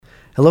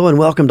Hello and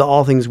welcome to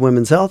All Things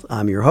Women's Health.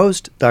 I'm your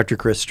host, Dr.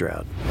 Chris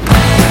Stroud.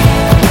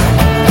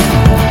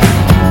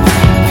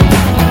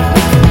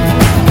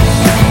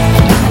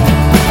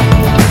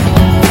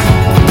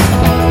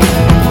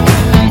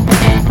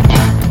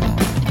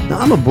 Now,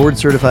 I'm a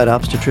board-certified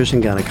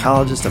obstetrician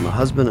gynecologist. I'm a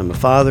husband, I'm a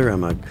father,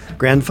 I'm a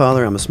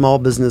grandfather, I'm a small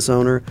business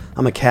owner,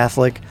 I'm a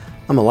Catholic,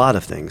 I'm a lot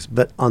of things.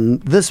 But on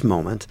this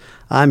moment,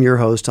 I'm your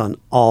host on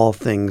All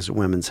Things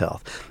Women's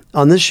Health.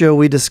 On this show,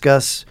 we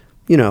discuss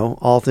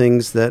all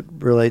things that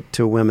relate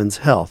to women's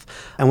health.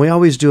 And we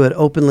always do it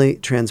openly,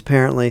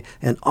 transparently,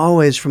 and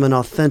always from an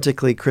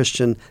authentically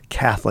Christian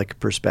Catholic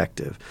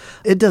perspective.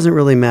 It doesn't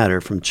really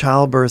matter from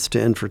childbirth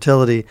to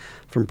infertility,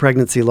 from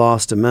pregnancy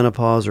loss to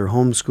menopause or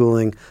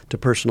homeschooling to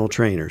personal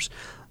trainers.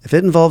 If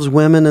it involves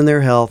women and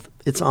their health,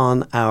 it's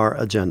on our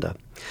agenda.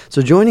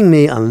 So joining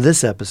me on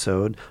this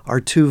episode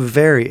are two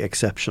very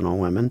exceptional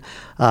women.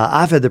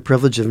 I've had the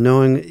privilege of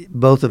knowing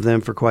both of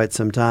them for quite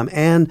some time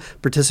and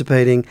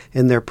participating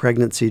in their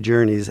pregnancy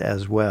journeys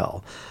as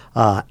well.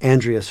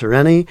 Andrea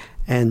Serrani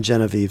and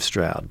Genevieve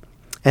Stroud.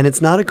 And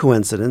it's not a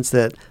coincidence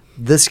that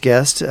this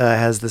guest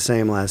has the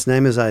same last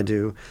name as I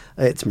do.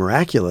 It's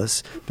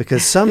miraculous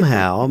because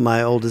somehow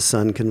my oldest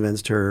son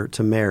convinced her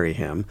to marry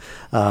him.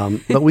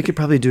 But we could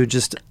probably do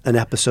just an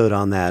episode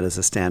on that as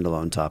a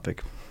standalone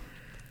topic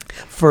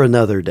for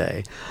another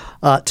day.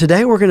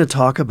 Today we're going to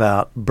talk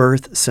about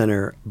birth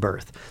center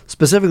birth.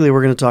 Specifically,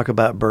 we're going to talk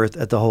about birth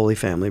at the Holy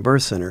Family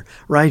Birth Center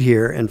right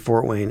here in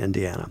Fort Wayne,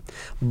 Indiana.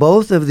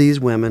 Both of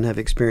these women have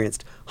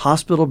experienced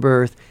hospital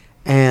birth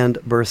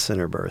and birth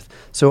center birth.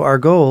 So our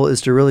goal is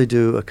to really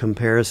do a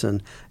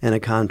comparison and a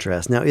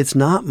contrast. Now, it's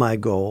not my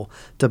goal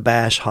to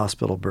bash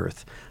hospital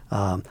birth.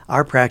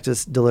 Our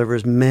practice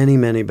delivers many,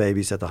 many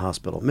babies at the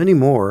hospital, many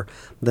more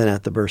than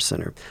at the birth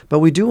center. But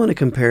we do want to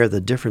compare the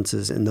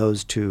differences in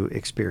those two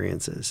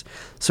experiences.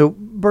 So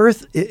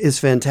birth is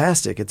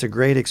fantastic. It's a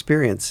great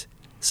experience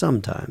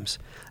sometimes.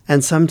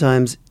 And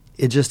sometimes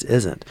it just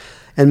isn't.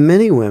 And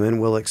many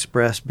women will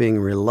express being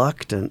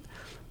reluctant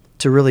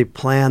to really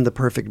plan the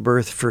perfect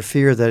birth for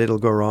fear that it'll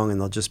go wrong and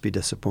they'll just be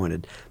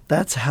disappointed.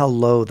 That's how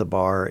low the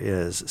bar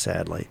is,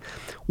 sadly.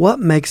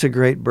 What makes a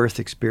great birth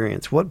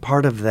experience? What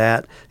part of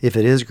that, if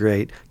it is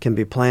great, can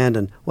be planned,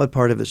 and what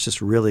part of it's just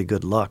really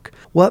good luck?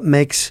 What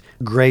makes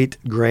great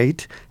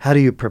great? How do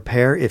you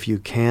prepare, if you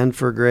can,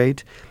 for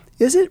great?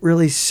 Is it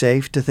really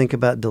safe to think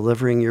about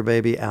delivering your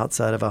baby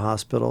outside of a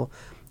hospital?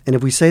 And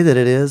if we say that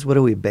it is, what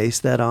do we base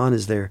that on?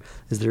 Is there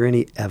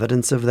any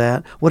evidence of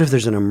that? What if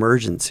there's an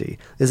emergency?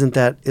 Isn't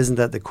that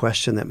the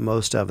question that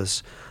most of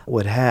us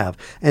would have?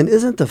 And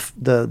isn't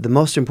the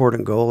most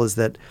important goal is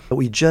that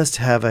we just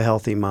have a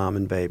healthy mom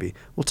and baby?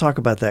 We'll talk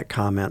about that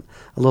comment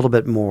a little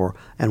bit more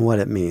and what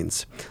it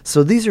means.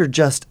 So these are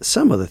just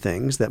some of the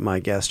things that my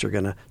guests are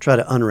going to try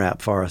to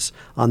unwrap for us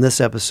on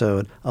this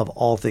episode of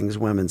All Things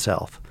Women's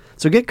Health.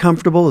 So get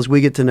comfortable as we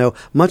get to know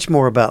much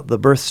more about the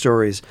birth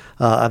stories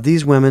of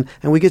these women,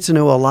 and we get to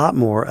know a lot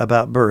more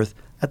about birth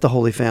at the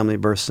Holy Family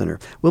Birth Center.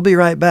 We'll be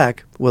right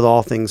back with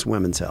All Things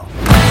Women's Health.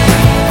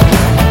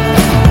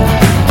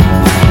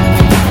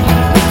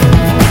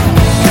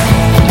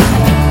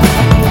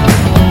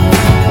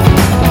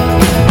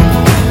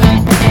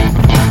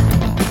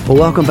 Well,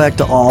 welcome back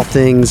to All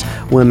Things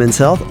Women's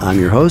Health. I'm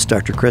your host,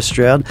 Dr. Chris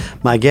Stroud.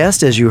 My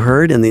guest, as you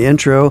heard in the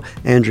intro,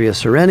 Andrea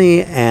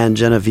Serrani and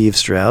Genevieve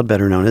Stroud,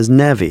 better known as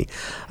Nevi.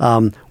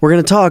 We're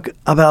going to talk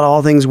about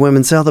all things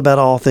women's health, about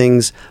all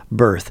things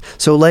birth.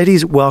 So,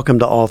 ladies, welcome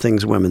to All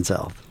Things Women's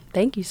Health.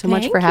 Thank you so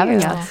much for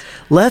having us.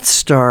 Let's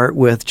start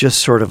with just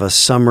sort of a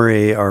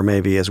summary, or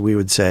maybe, as we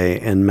would say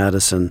in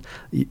medicine,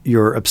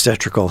 your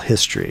obstetrical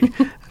history.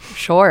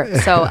 Sure.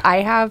 So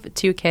I have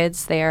two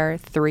kids. They're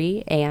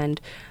 3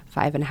 and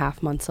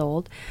 5.5 months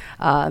old.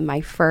 My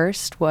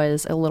first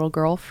was a little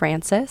girl,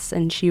 Frances,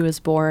 and she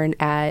was born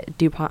at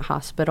DuPont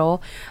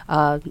Hospital.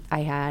 I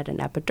had an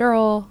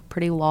epidural,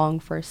 pretty long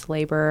first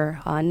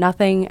labor,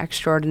 nothing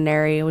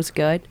extraordinary. It was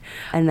good.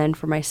 And then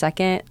for my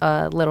second,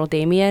 little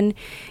Damien,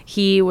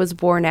 he was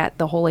born at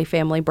the Holy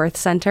Family Birth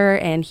Center,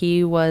 and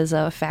he was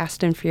a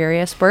fast and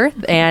furious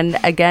birth. And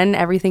again,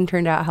 everything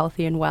turned out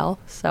healthy and well.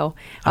 So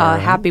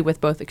happy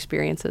with both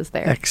experiences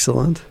there.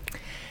 Excellent.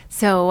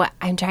 So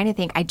I'm trying to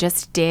think. I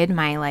just did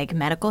my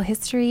medical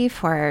history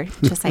for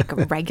just a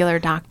regular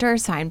doctor.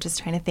 So I'm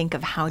just trying to think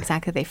of how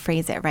exactly they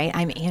phrase it, right?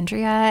 I'm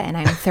Andrea and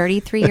I'm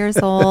 33 years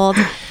old.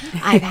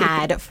 I've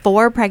had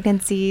 4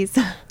 pregnancies,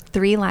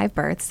 3 live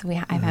births.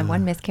 I've had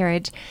 1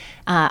 miscarriage,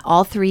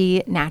 all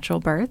 3 natural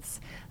births,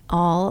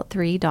 all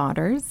 3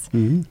 daughters,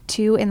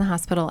 2 in the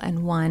hospital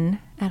and 1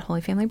 at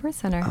Holy Family Birth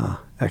Center.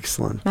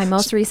 Excellent. My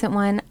most recent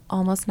one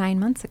almost 9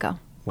 months ago.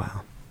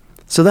 Wow.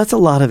 So that's a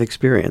lot of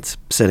experience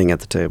sitting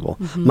at the table.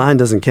 Mm-hmm. Mine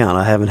doesn't count.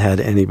 I haven't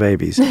had any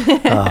babies.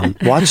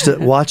 Watched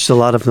a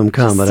lot of them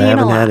come, but I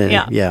haven't had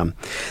any. Yeah.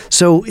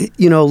 So,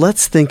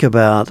 let's think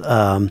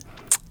about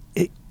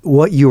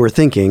what you were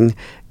thinking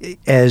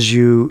as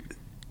you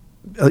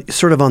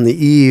sort of on the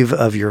eve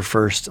of your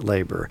first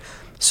labor.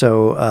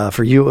 So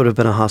for you, it would have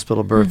been a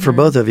hospital birth. Mm-hmm. For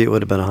both of you, it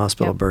would have been a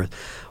hospital birth.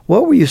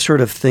 What were you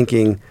sort of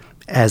thinking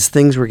as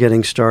things were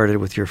getting started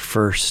with your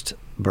first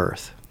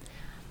birth?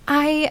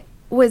 I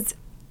was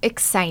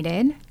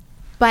excited,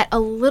 but a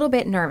little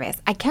bit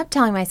nervous. I kept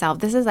telling myself,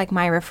 this is like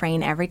my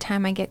refrain every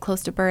time I get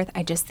close to birth.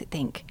 I just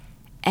think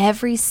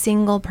every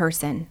single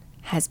person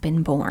has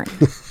been born,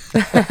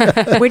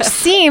 which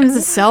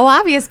seems so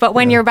obvious. But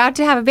when you're about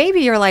to have a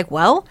baby, you're like,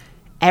 well,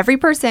 every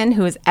person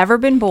who has ever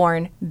been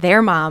born,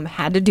 their mom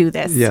had to do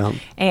this. Yeah.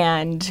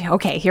 And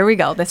okay, here we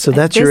go. So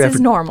that's your effort.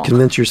 Is normal.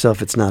 Convince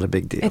yourself it's not a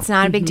big deal. It's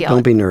not a big deal.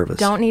 Don't be nervous.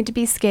 Don't need to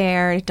be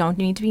scared. Don't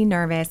need to be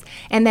nervous.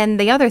 And then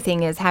the other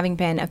thing is, having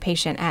been a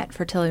patient at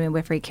Fertility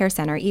Midwifery Care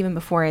Center, even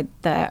before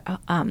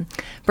the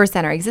birth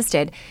center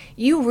existed,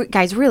 you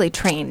guys really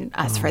train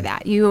us for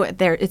that.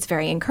 It's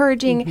very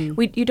encouraging.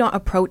 You don't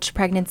approach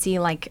pregnancy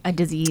like a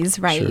disease,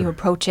 right? Sure. You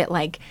approach it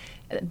like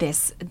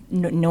this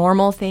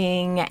normal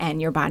thing,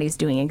 and your body's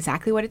doing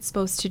exactly what it's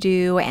supposed to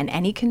do, and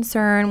any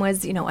concern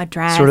was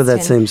addressed. Sort of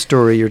that same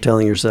story you're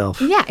telling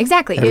yourself. Yeah,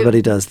 exactly.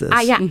 Everybody does this.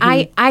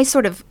 I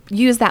sort of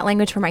use that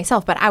language for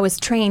myself, but I was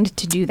trained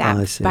to do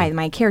that by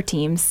my care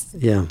teams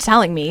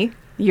telling me,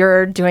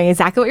 you're doing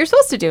exactly what you're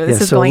supposed to do. This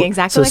is going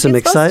exactly like it's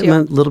supposed to. So some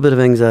excitement, a little bit of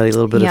anxiety, a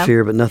little bit of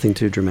fear, but nothing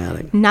too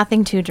dramatic.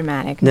 Nothing too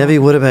dramatic. Nevi,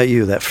 what about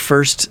you? That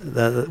first,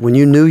 when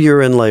you knew you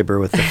were in labor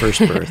with the first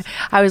birth?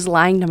 I was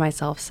lying to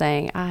myself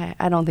saying,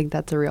 I don't think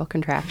that's a real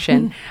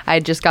contraction. I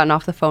had just gotten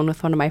off the phone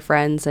with one of my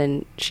friends,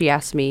 and she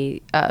asked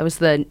me, it was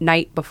the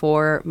night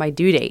before my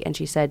due date, and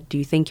she said, do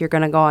you think you're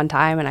going to go on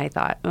time? And I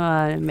thought,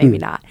 maybe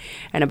not.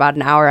 And about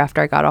an hour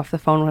after I got off the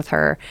phone with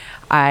her,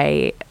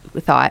 I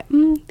thought,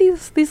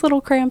 these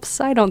little cramps,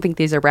 I don't think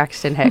these are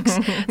Braxton Hicks.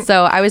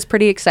 So I was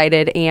pretty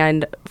excited,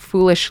 and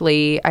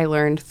foolishly, I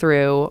learned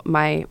through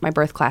my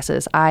birth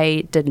classes,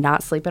 I did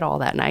not sleep at all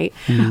that night.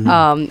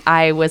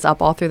 I was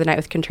up all through the night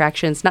with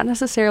contractions, not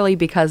necessarily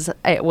because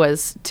it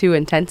was too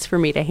intense for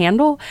me to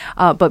handle,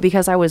 but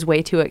because I was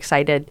way too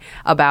excited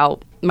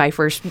about my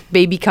first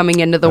baby coming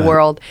into the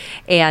world.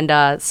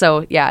 And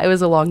so, yeah, it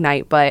was a long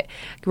night, but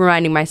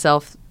reminding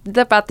myself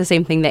about the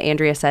same thing that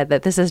Andrea said,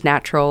 that this is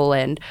natural.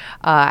 And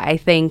I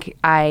think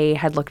I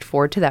had looked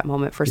forward to that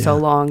moment for so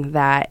long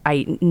that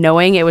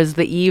knowing it was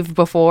the eve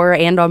before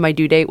and on my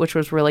due date, which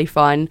was really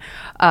fun,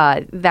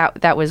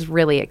 that was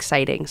really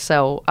exciting.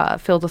 So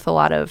filled with a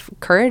lot of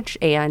courage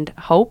and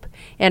hope.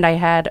 And I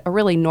had a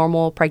really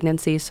normal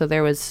pregnancy. So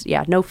there was,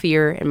 no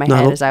fear in my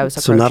head as I was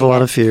approaching it. So not a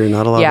lot of fear,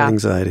 not a lot of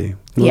anxiety.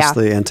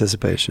 Mostly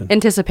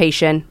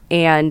anticipation.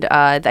 And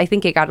I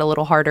think it got a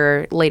little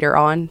harder later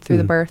on through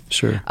the birth.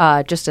 Sure.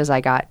 Just as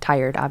I got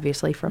tired,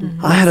 obviously, from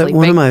I had sleeping.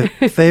 one of my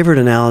favorite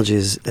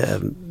analogies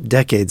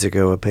decades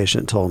ago. A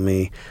patient told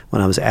me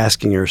when I was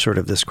asking her sort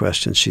of this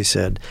question, she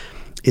said,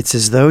 it's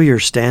as though you're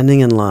standing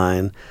in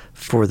line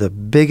for the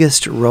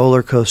biggest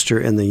roller coaster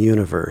in the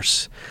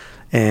universe.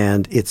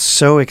 And it's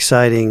so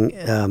exciting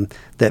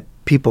that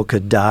people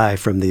could die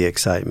from the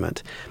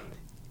excitement.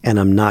 And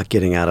I'm not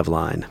getting out of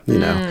line,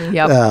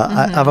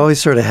 I've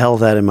always sort of held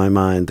that in my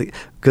mind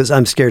because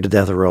I'm scared to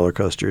death of roller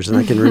coasters. And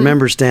I can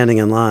remember standing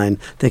in line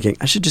thinking,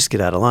 I should just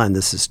get out of line.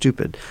 This is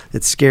stupid.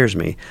 It scares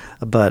me.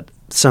 But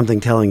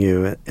something telling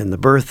you in the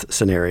birth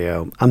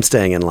scenario, I'm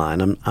staying in line.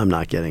 I'm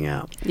not getting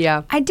out.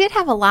 Yeah. I did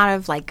have a lot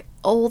of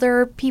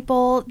older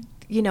people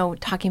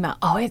talking about,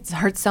 it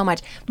hurts so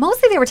much.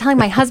 Mostly they were telling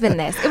my husband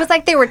this. It was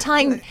like they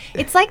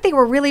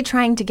were really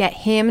trying to get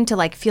him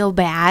to feel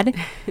bad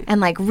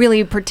and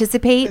really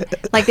participate.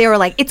 Like they were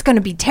like, it's going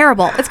to be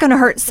terrible. It's going to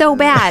hurt so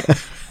bad.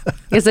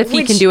 As if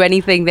he can do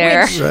anything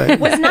there. Which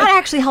was not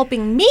actually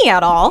helping me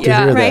at all.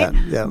 Yeah. Right?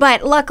 Yeah.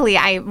 But luckily,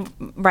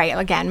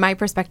 again, my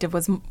perspective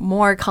was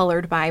more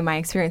colored by my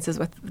experiences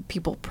with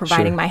people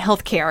providing my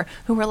health care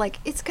who were like,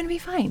 it's going to be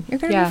fine. You're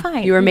going to be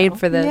fine. You were made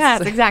for this.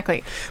 Yes,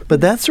 exactly. But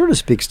that sort of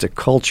speaks to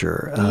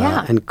culture.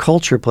 And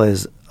culture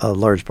plays a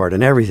large part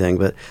in everything,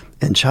 but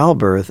in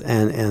childbirth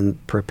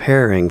and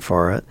preparing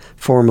for it,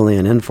 formally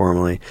and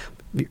informally,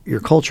 your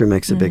culture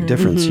makes a big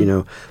difference,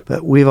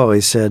 But we've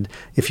always said,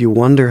 if you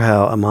wonder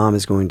how a mom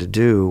is going to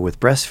do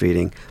with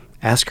breastfeeding,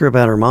 ask her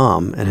about her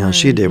mom and how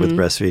she did with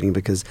breastfeeding,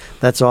 because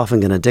that's often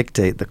going to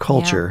dictate the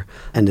culture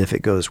and if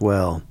it goes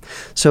well.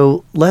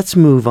 So let's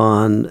move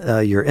on.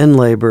 You're in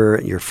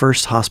labor, your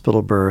first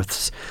hospital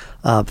births.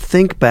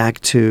 Think back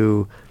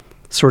to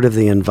sort of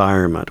the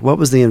environment. What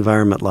was the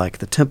environment like?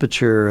 The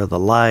temperature, the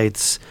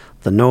lights,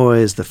 the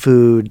noise, the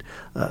food,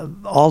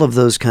 all of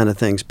those kind of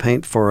things.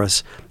 Paint for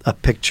us a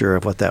picture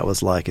of what that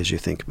was like as you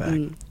think back.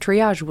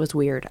 Triage was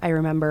weird. I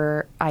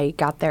remember I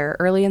got there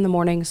early in the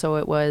morning, so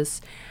it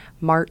was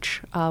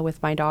March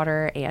with my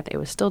daughter, and it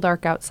was still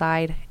dark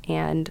outside,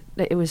 and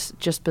it was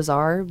just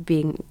bizarre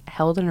being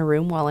held in a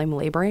room while I'm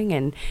laboring,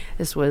 and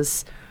this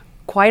was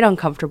quite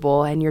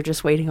uncomfortable, and you're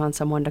just waiting on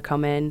someone to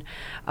come in,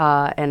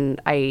 and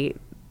I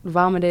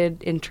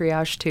vomited in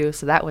triage too,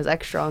 so that was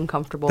extra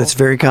uncomfortable. That's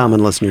very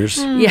common, listeners.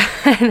 Yeah,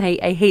 and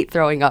I hate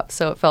throwing up,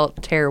 so it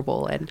felt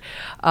terrible. And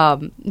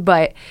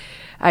but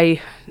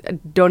I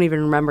don't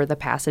even remember the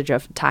passage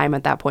of time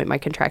at that point. My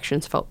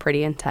contractions felt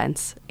pretty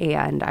intense,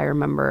 and I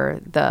remember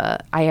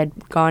I had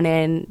gone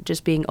in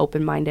just being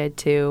open-minded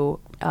to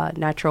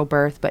natural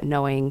birth, but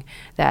knowing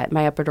that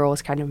my epidural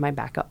was kind of my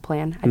backup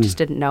plan. I just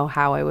didn't know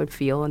how I would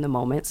feel in the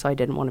moment, so I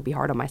didn't want to be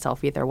hard on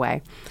myself either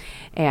way.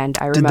 And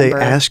I remember... Did they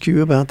ask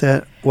you about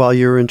that while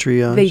you were in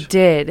triage? They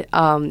did.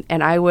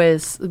 And I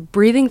was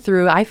breathing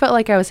through. I felt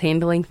like I was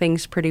handling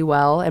things pretty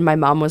well. And my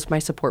mom was my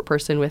support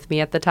person with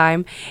me at the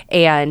time.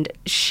 And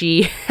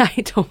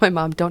I told my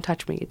mom, don't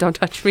touch me. Don't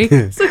touch me.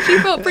 So she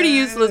felt pretty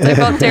useless. I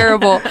felt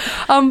terrible.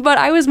 But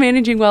I was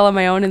managing well on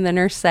my own. And the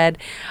nurse said,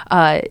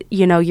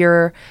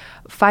 you're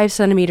 5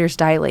 centimeters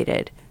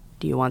dilated.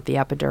 Do you want the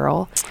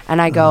epidural?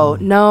 And I go,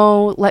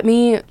 no, let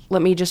me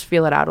just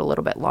feel it out a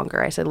little bit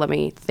longer. I said, let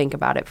me think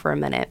about it for a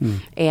minute,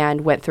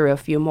 and went through a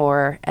few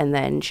more. And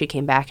then she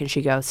came back and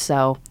she goes,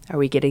 so are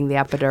we getting the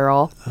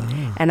epidural?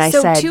 And I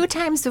said, 2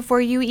 times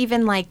before you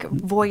even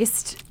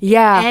voiced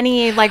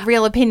any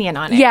real opinion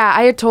on it. Yeah,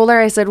 I had told her,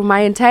 I said, well,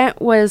 my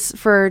intent was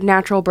for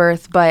natural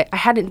birth, but I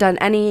hadn't done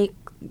any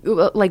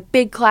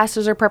big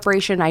classes or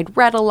preparation. I'd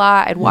read a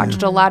lot. I'd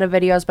watched a lot of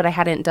videos, but I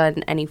hadn't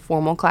done any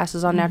formal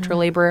classes on natural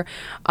labor.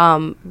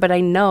 But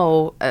I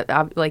know,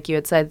 like you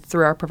had said,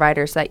 through our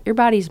providers, that your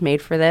body's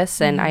made for this.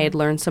 And I had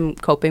learned some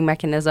coping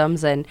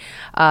mechanisms, and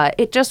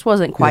it just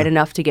wasn't quite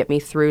enough to get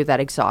me through that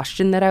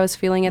exhaustion that I was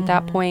feeling at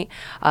that point.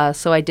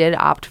 So I did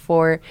opt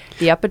for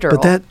the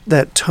epidural. But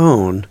that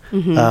tone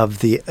of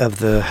the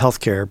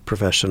healthcare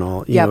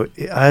professional, you know,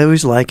 I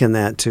always liken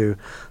that to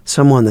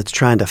someone that's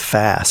trying to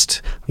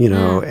fast,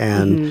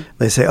 and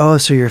they say, oh,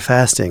 so you're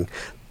fasting.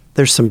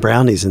 There's some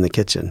brownies in the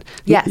kitchen.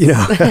 Yes.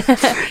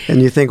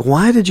 And you think,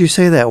 why did you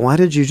say that? Why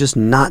did you just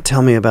not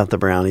tell me about the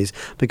brownies?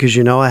 Because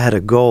I had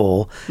a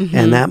goal,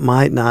 and that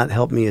might not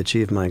help me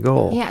achieve my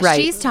goal. Yeah, right.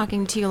 She's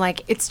talking to you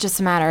like it's just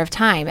a matter of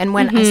time. And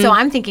so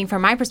I'm thinking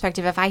from my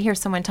perspective, if I hear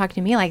someone talk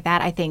to me like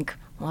that, I think,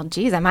 well,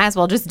 geez, I might as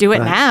well just do it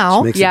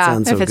now. Makes it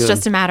sound so if it's good.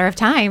 just a matter of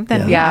time,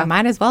 then I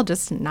might as well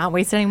just not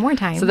waste any more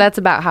time. So that's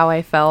about how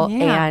I felt.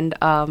 Yeah. And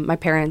my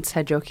parents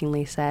had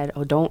jokingly said,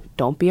 oh,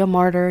 don't be a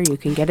martyr. You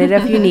can get it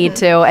if you need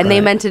to. And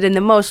they meant it in the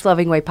most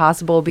loving way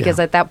possible, because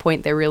at that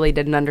point they really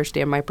didn't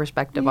understand my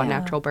perspective on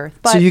natural birth.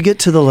 But so you get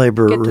to the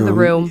labor room. to the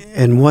room.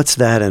 And what's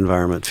that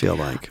environment feel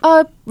like?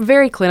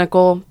 Very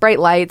clinical, bright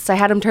lights. I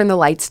had them turn the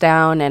lights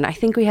down, and I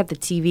think we had the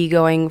TV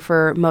going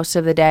for most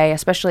of the day,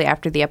 especially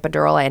after the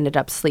epidural. I ended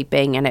up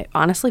sleeping, and it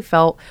honestly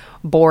felt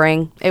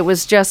boring. It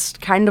was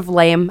just kind of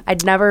lame.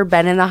 I'd never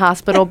been in the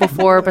hospital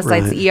before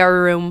besides the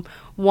ER room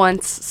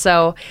once,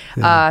 so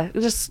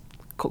just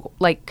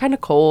kind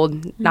of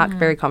cold, not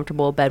very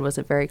comfortable. Bed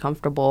wasn't very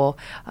comfortable.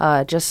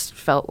 Just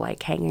felt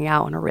like hanging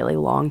out and a really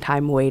long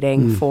time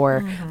waiting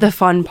for the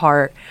fun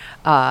part.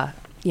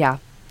 Yeah.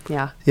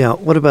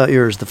 What about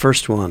yours? The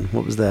first one.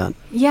 What was that?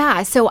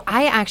 Yeah. So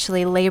I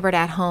actually labored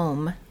at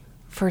home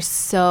for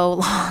so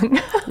long.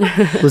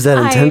 Was that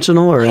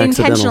intentional or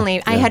accidental? Intentionally.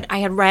 Yeah. I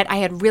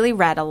had really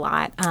read a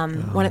lot.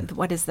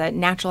 What is the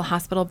Natural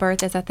Hospital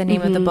Birth? Is that the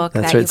name of the book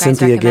That's that right. you guys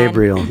Cynthia recommend?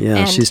 Gabriel. Yeah,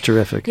 And, she's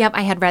terrific. Yep.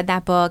 I had read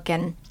that book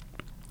and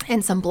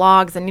some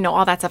blogs and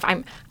all that stuff.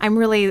 I'm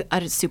really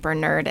a super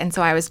nerd, and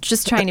so I was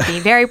just trying to be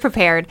very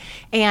prepared.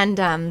 And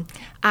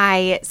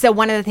so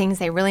one of the things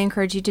they really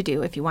encourage you to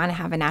do if you want to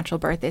have a natural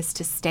birth is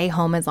to stay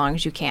home as long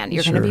as you can.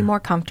 You're going to be more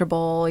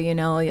comfortable,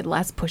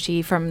 less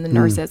pushy from the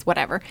nurses,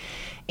 whatever.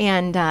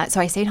 And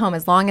so I stayed home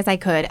as long as I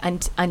could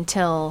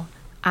until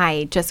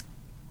I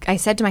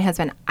said to my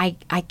husband,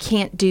 I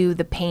can't do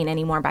the pain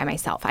anymore by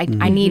myself. I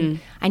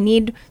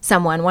need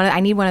someone. I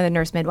need one of the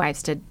nurse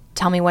midwives to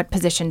tell me what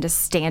position to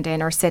stand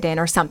in or sit in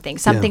or something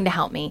to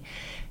help me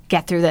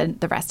get through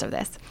the rest of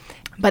this.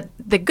 But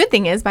the good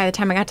thing is, by the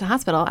time I got to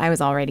hospital, I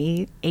was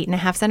already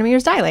 8.5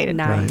 centimeters dilated.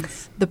 Nice.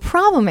 Right. The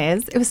problem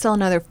is, it was still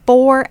another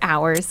 4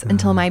 hours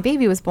until my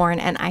baby was born,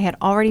 and I had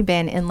already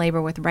been in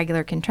labor with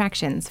regular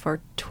contractions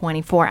for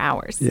 24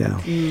 hours. Yeah.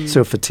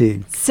 So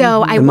fatigued.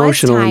 So I was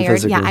Emotional and tired.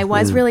 physical. Yeah, I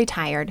was really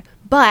tired.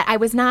 But I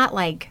was not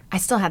I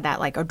still had that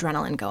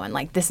adrenaline going.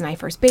 This is my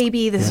first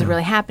baby. This is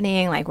really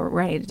happening. We're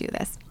ready to do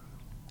this.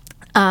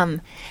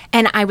 And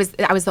I was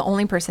the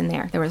only person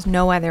there. There was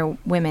no other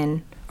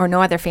women or no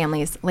other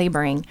families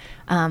laboring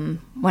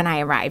when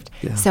I arrived.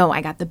 Yeah. So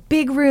I got the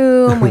big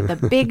room with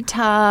the big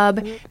tub,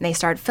 and they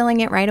started filling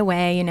it right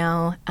away,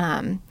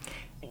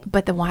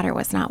 but the water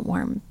was not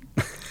warm.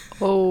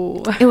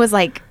 Oh. It was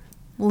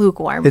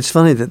lukewarm. It's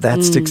funny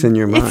that sticks in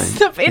your mind.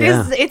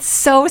 It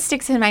so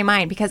sticks in my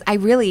mind because I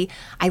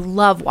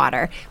love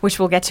water, which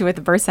we'll get to at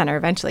the birth center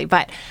eventually,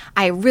 but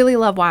I really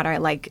love water.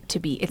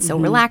 It's so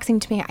relaxing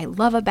to me. I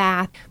love a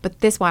bath, but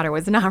this water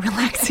was not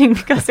relaxing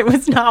because it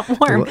was not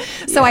warm.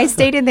 So I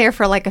stayed in there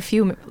for a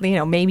few,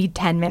 maybe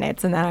 10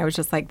 minutes, and then I was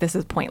just this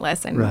is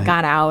pointless, and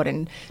got out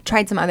and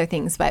tried some other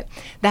things. But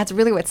that's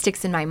really what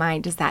sticks in my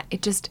mind, is that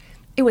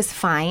it was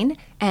fine,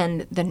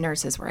 and the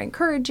nurses were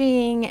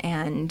encouraging,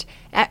 and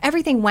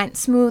everything went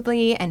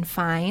smoothly and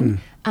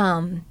fine.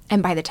 And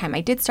by the time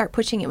I did start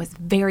pushing, it was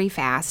very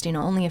fast,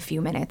 only a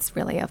few minutes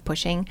really of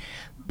pushing.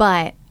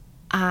 But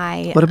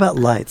What about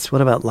lights?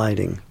 What about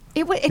lighting?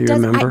 It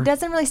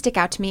doesn't really stick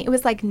out to me. It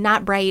was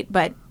not bright,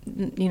 but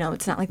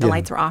it's not the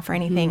lights were off or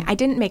anything. I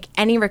didn't make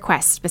any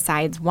requests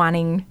besides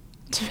wanting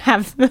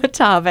have the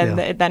tub, and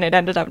then it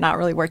ended up not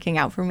really working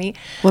out for me.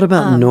 What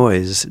about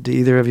noise? Do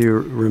either of you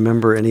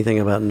remember anything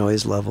about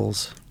noise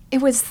levels?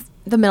 It was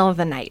the middle of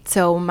the night.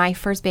 So my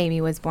first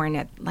baby was born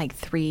at like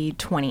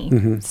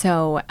 3:20.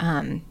 So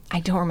I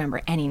don't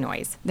remember any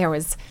noise. There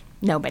was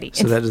nobody.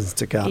 So that doesn't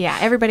stick out. Yeah,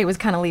 everybody was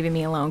kind of leaving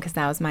me alone because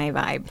that was my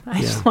vibe.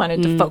 I just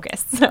wanted to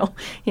focus. So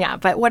yeah,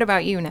 but what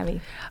about you,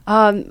 Nevi?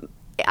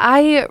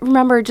 I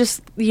remember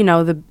just,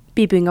 the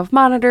beeping of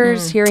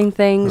monitors, hearing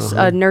things,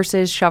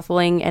 nurses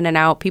shuffling in and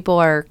out. People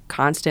are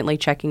constantly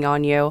checking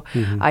on you.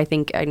 I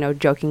know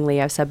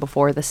jokingly I've said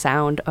before, the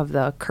sound of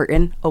the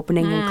curtain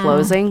opening and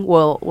closing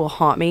will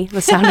haunt me.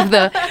 The sound of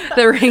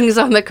the rings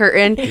on the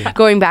curtain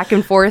going back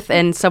and forth,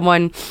 and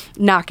someone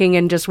knocking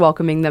and just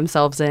welcoming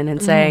themselves in and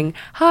saying,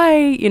 hi.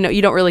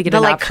 You don't really get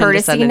an option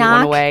to send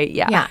anyone away.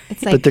 Yeah.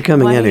 It's like, but they're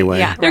coming anyway.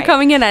 Yeah, they're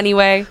coming in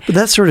anyway. But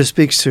that sort of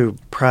speaks to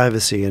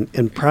privacy,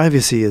 and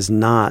privacy is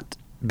not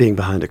being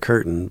behind a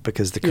curtain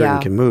because the curtain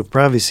can move.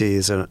 Privacy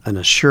is an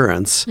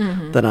assurance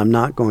that I'm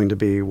not going to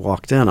be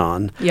walked in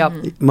on.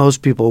 Yep.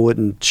 Most people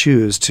wouldn't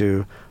choose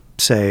to,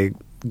 say,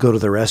 go to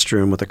the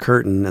restroom with a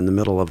curtain in the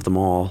middle of the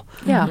mall.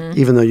 Yeah.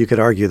 Even though you could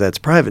argue that's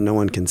private, no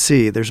one can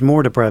see. There's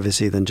more to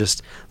privacy than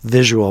just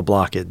visual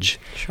blockage.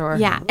 Sure.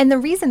 Yeah, and the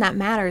reason that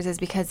matters is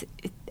because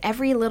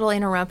every little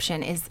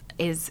interruption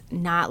is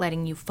not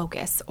letting you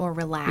focus or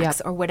relax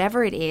or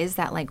whatever it is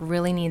that like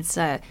really needs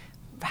to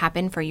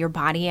happen for your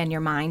body and your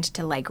mind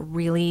to like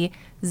really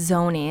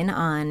zone in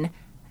on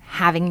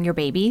having your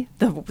baby.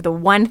 The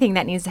one thing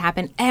that needs to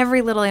happen,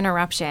 every little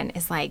interruption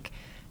is like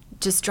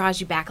just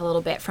draws you back a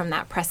little bit from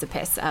that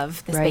precipice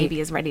of this baby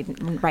is ready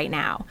right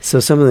now.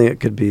 So something that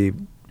could be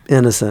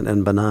innocent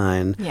and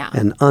benign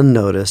and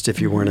unnoticed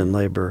if you weren't in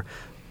labor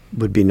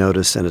would be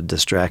noticed and a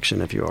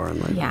distraction if you are in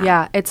labor.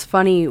 Yeah, it's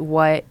funny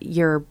what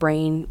your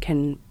brain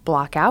can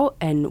block out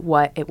and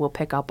what it will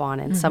pick up on.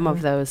 And some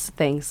of those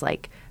things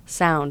like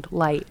sound,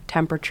 light,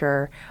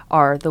 temperature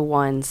are the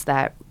ones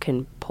that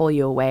can pull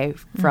you away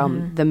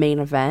from the main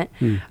event.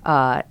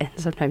 And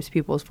sometimes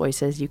people's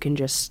voices you can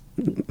just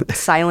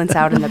silence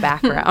out in the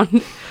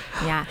background.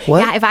 Yeah.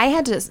 What? Yeah, if I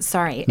had to,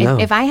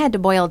 if I had to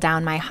boil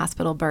down my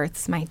hospital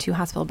births, my 2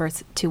 hospital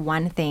births to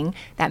one thing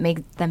that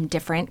made them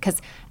different,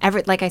 because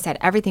like I said,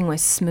 everything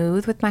was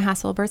smooth with my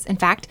hospital births. In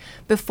fact,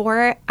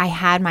 before I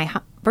had my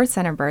birth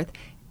center birth,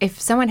 if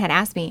someone had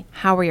asked me,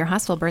 how were your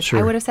hospital births,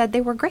 I would have said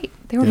they were great.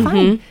 They were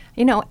fine.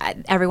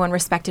 Everyone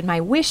respected my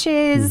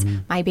wishes.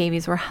 My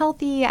babies were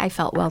healthy. I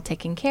felt well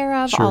taken care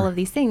of. All of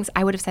these things.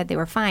 I would have said they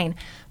were fine.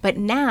 But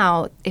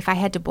now, if I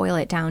had to boil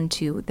it down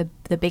to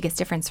the biggest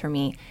difference for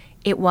me,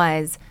 it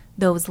was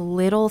those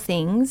little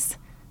things,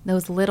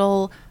 those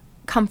little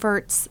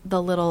comforts,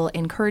 the little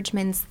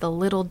encouragements, the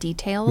little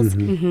details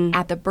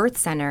at the birth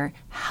center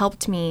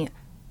helped me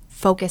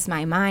focus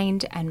my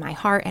mind and my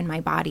heart and my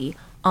body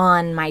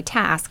on my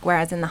task,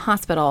 whereas in the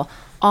hospital,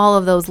 all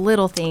of those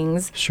little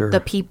things,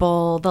 the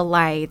people, the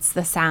lights,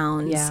 the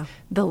sounds,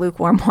 the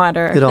lukewarm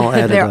water, it all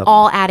added they're up.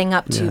 all adding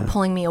up to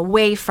pulling me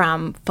away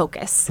from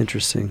focus.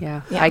 Interesting.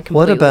 Yeah. I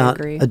completely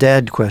agree. A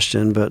dad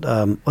question, but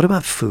what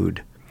about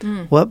food?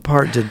 What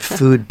part did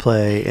food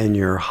play in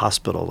your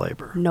hospital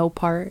labor? No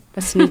part,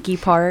 a sneaky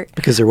part.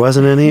 Because there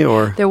wasn't any,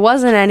 or? There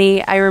wasn't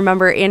any. I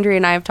remember Andrea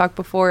and I have talked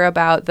before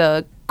about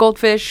the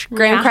goldfish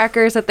graham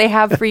crackers that they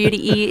have for you to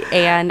eat,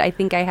 and I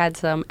think I had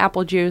some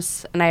apple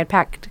juice, and I had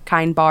packed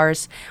Kind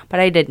bars,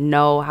 but I didn't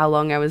know how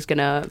long I was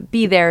gonna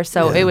be there,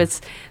 so it was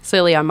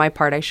silly on my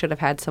part. I should have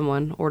had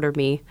someone order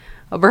me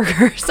a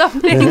burger or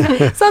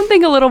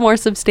something a little more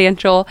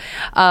substantial,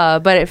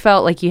 but it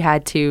felt like you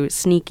had to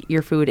sneak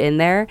your food in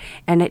there,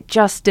 and it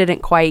just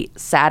didn't quite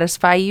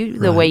satisfy you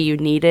the way you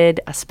needed,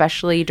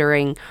 especially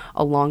during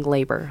a long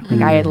labor. Like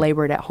I had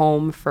labored at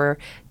home for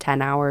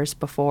 10 hours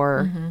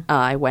before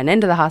I went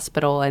into the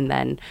hospital, and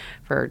then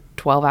for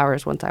 12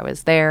 hours once I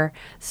was there.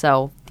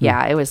 So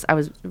I was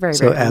very,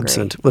 so very hungry.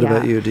 absent. What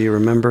about you? Do you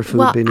remember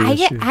food being an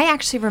issue? I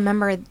actually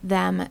remember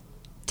them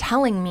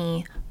telling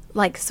me,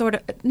 like, sort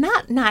of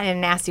not in a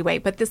nasty way,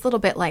 but this little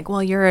bit like,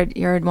 well, you're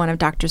one of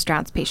Dr.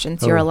 Stroud's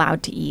patients. You're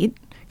allowed to eat,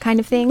 kind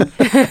of thing.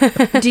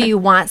 Do you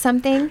want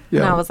something?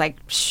 Yeah. And I was like,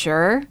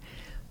 sure.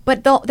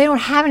 But they don't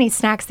have any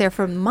snacks there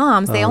for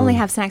moms. They only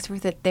have snacks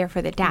there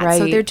for the dads. Right.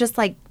 So they're just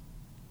like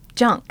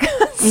junk.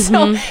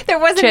 So there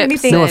wasn't Chips.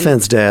 anything. No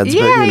offense, dads.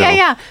 Yeah, but,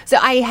 yeah. So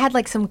I had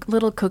like some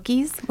little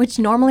cookies, which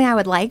normally I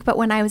would like, but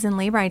when I was in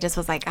labor, I just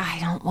was like, I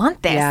don't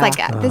want this. Yeah.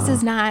 Like this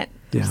is not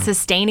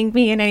sustaining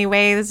me in any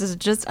way. This is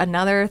just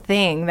another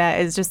thing that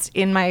is just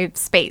in my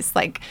space.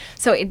 Like,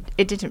 so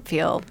it didn't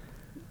feel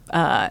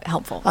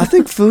helpful. I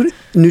think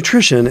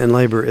nutrition in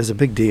labor is a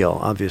big deal,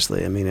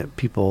 obviously. I mean,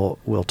 people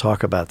will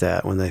talk about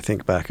that when they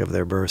think back of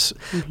their births.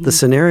 The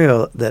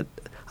scenario that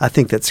I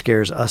think that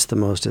scares us the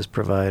most as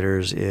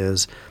providers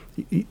is,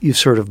 you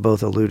sort of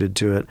both alluded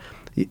to it,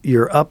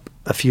 you're up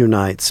a few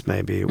nights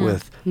maybe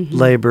with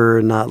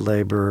labor, not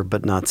labor,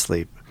 but not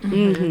sleep.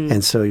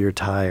 And so you're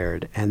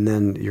tired, and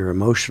then you're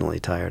emotionally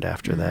tired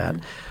after that.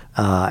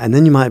 And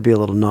then you might be a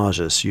little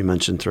nauseous. You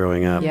mentioned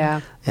throwing up.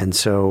 Yeah. And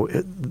so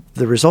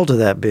the result of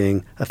that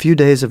being a few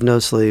days of no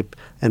sleep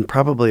and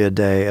probably a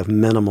day of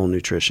minimal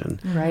nutrition.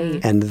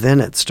 Right. And then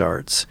it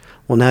starts.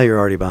 Well, now you're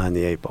already behind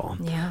the 8 ball.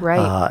 Yeah.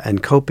 Right.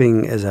 And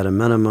coping is at a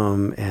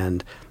minimum,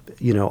 and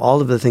all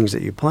of the things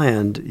that you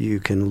planned, you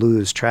can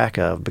lose track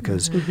of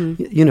because,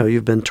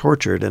 you've been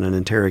tortured in an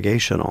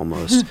interrogation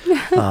almost.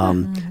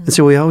 And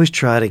so we always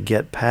try to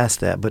get past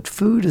that. But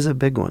food is a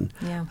big one.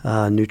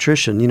 Yeah.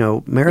 Nutrition,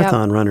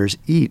 marathon runners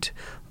eat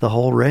the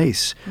whole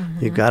race.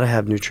 You've got to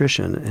have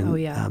nutrition.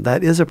 And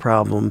that is a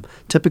problem.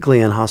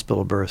 Typically in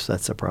hospital births,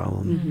 that's a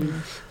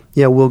problem.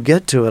 Yeah, we'll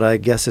get to it, I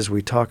guess, as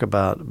we talk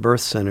about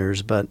birth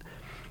centers. But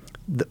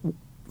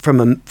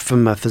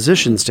from a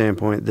physician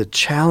standpoint, the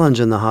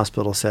challenge in the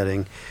hospital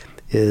setting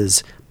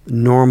is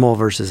normal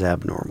versus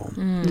abnormal.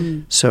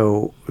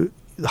 So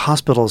the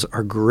hospitals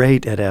are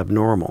great at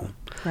abnormal,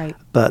 Right.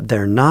 but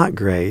they're not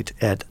great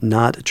at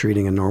not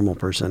treating a normal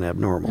person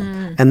abnormal.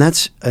 And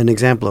that's an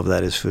example of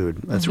that is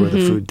food. That's where the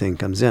food thing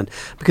comes in.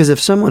 Because if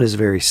someone is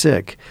very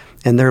sick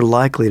and they're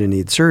likely to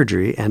need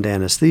surgery and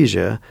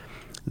anesthesia,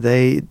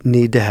 they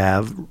need to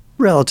have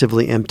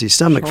relatively empty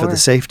stomach for the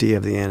safety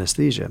of the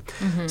anesthesia.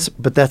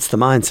 But that's the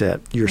mindset.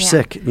 You're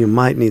sick. You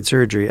might need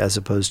surgery, as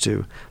opposed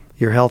to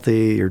you're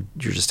healthy. You're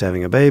just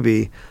having a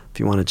baby. If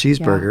you want a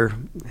cheeseburger,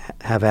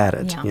 have at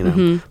it.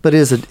 But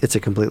it's a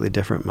completely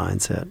different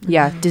mindset.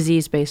 Yeah,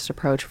 disease-based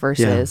approach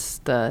versus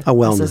a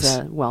wellness. This is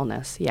a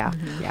wellness. Yeah,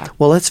 yeah.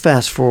 Well, let's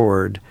fast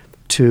forward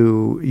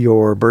to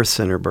your birth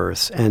center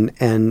births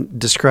and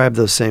describe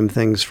those same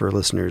things for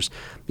listeners.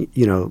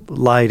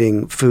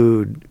 Lighting,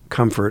 food,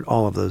 comfort,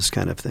 all of those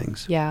kind of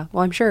things. Yeah.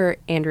 Well, I'm sure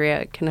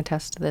Andrea can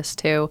attest to this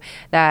too,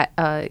 that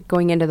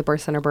going into the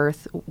birth center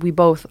birth, we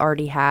both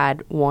already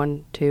had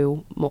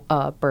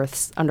 1-2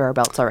 births under our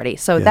belts already.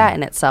 So that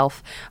in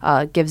itself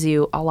gives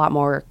you a lot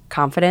more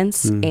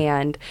confidence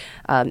and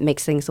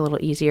makes things a little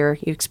easier.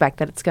 You expect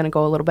that it's going to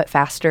go a little bit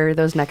faster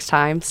those next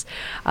times.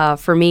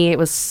 For me, it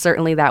was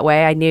certainly that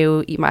way. I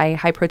knew eat my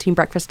high protein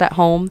breakfast at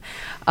home,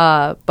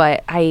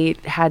 but I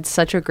had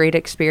such a great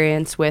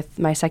experience with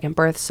my second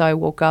birth. So I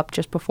woke up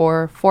just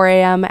before 4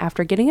 a.m.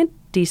 after getting a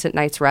decent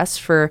night's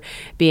rest for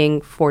being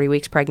 40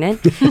 weeks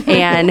pregnant.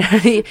 And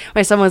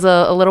my son was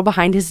a little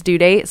behind his due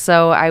date.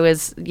 So I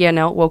was,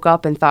 woke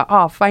up and thought,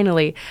 oh,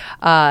 finally,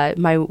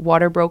 my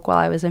water broke while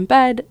I was in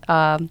bed.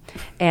 And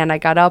I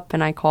got up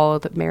and I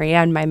called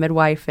Marianne, my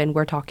midwife, and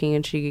we're talking,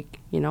 and she,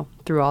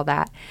 through all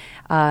that.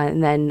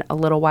 And then a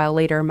little while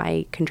later,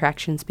 my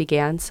contractions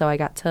began. So I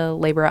got to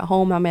labor at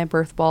home on my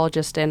birth ball,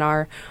 just in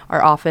our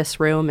office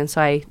room. And so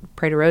I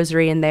prayed a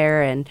rosary in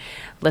there and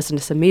listened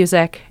to some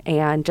music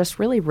and just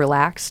really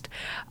relaxed.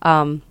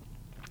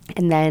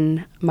 And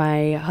then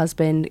my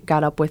husband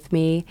got up with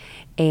me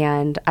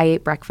and I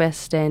ate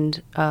breakfast,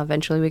 and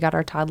eventually we got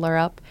our toddler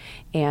up.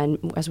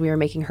 And as we were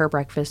making her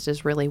breakfast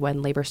is really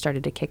when labor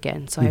started to kick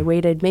in. So I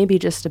waited maybe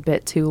just a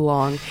bit too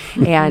long.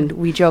 And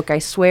we joke, I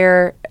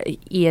swear,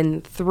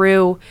 Ian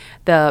threw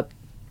the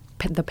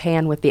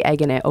pan with the egg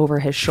in it over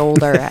his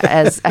shoulder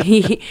as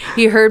he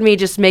heard me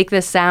just make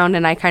this sound,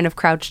 and I kind of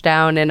crouched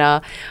down and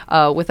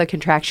with a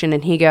contraction,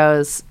 and he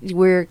goes,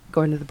 "We're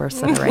going to the birth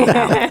center right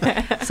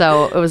now."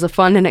 So it was a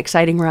fun and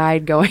exciting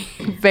ride, going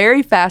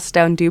very fast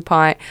down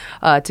DuPont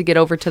to get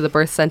over to the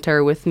birth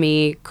center, with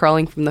me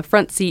crawling from the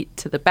front seat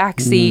to the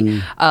back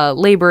seat,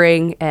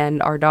 laboring,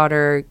 and our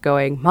daughter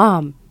going,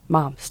 Mom,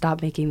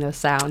 stop making those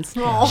sounds.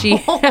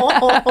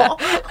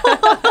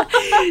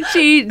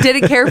 She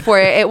didn't care for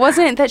it. It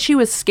wasn't that she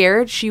was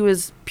scared. She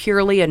was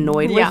purely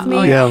annoyed with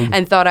me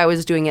and thought I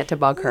was doing it to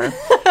bug her.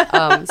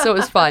 So it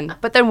was fun.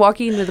 But then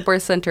walking into the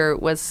birth center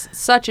was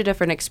such a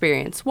different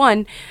experience.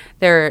 One,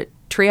 their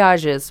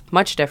triage is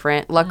much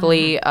different.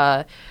 Luckily,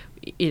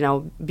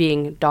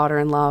 being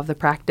daughter-in-law of the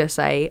practice,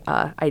 I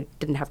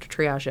didn't have to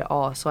triage at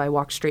all. So I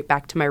walked straight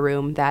back to my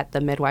room that the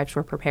midwives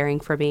were preparing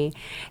for me,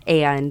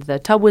 and the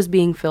tub was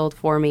being filled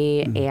for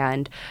me.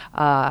 And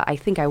I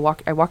think I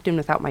walked in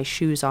without my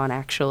shoes on,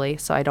 actually.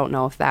 So I don't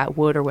know if that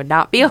would or would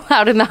not be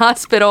allowed in the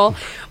hospital.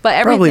 But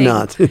everything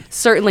Probably not.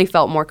 certainly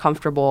felt more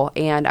comfortable,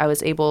 and I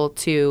was able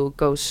to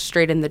go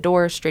straight in the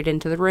door, straight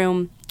into the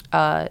room.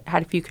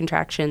 Had a few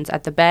contractions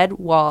at the bed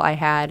while I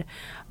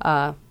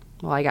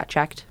got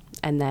checked,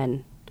 and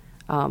then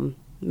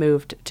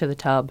moved to the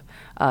tub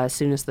as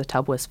soon as the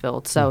tub was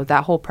filled. So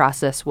that whole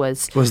process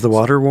was... Was the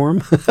water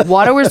warm?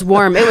 Water was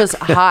warm. It was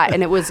hot,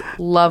 and it was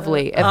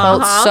lovely. It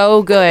felt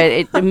so good.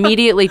 It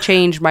immediately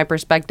changed my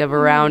perspective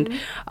around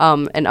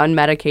an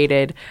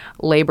unmedicated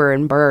labor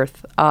and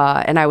birth.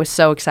 And I was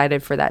so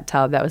excited for that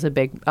tub. That was a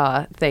big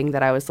thing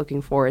that I was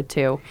looking forward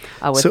to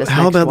with this So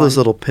how next about one. those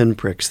little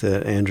pinpricks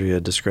that Andrea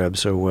described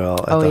so well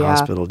at the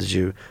hospital? Did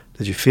you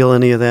feel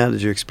any of that?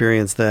 Did you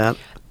experience that?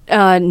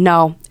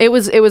 No, it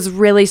was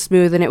really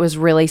smooth, and it was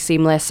really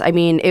seamless. I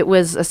mean, it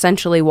was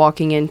essentially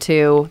walking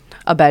into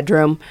a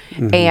bedroom,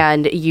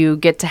 and you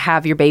get to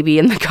have your baby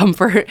in the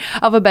comfort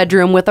of a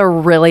bedroom with a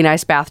really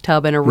nice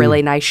bathtub and a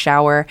really nice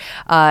shower.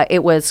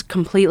 It was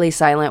completely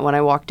silent when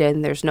I walked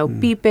in. There's no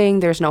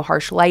beeping. There's no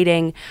harsh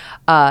lighting.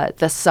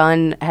 The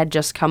sun had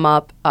just come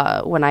up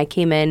when I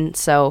came in.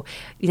 So,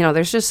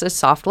 there's just a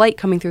soft light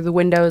coming through the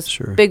windows,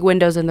 big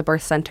windows in the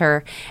birth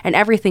center, and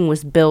everything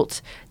was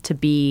built to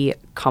be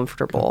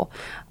comfortable,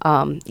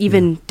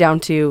 even down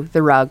to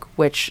the rug,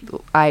 which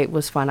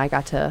was fun. I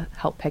got to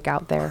help pick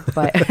out there,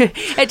 but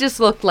it just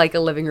looked like a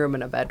living room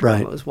and a bedroom.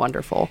 Right. It was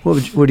wonderful.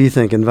 What do you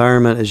think?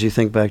 Environment as you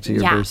think back to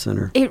your birth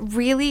center? It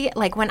really,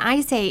 like when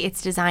I say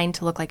it's designed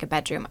to look like a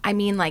bedroom, I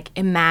mean like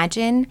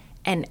imagine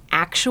an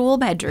actual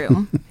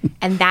bedroom,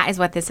 and that is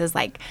what this is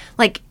like.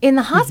 Like in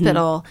the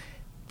hospital,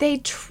 they're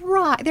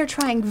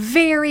trying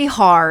very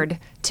hard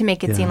to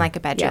make it seem like a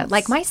bedroom. Yes.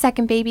 Like my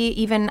second baby,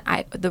 even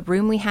the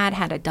room we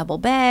had a double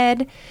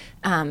bed.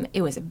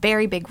 It was a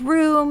very big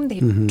room.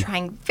 They're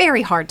trying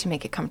very hard to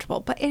make it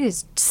comfortable, but it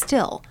is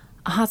still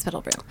a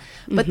hospital room.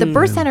 But the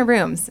birth center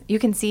rooms, you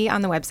can see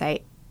on the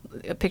website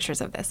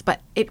pictures of this,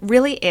 but it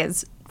really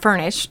is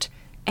furnished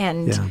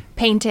and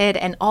painted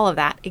and all of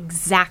that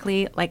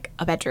exactly like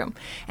a bedroom.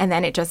 And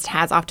then it just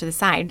has off to the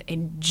side a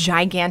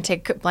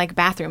gigantic like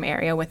bathroom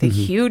area with a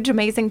huge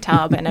amazing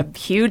tub and a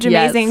huge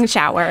amazing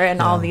shower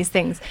and all these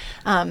things.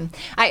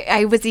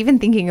 I was even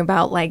thinking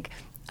about like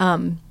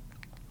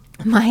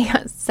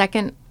my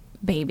second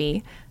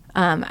baby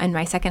and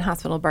my second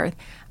hospital birth.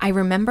 I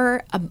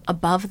remember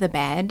above the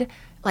bed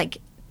like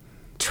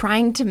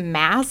trying to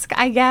mask,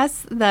 I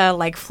guess, the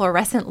like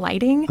fluorescent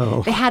lighting.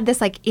 They had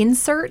this like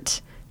insert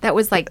that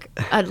was like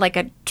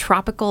a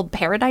tropical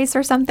paradise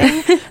or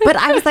something. But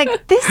I was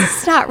like, this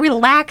is not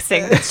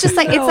relaxing. It's just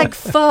like, it's like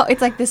faux,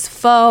 it's like this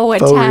faux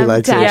attempt.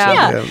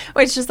 Relaxation.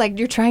 It's just like,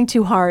 you're trying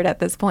too hard at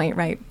this point,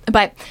 right?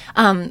 But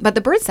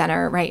the birth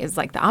center, right, is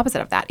like the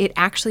opposite of that. It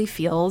actually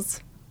feels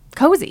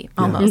cozy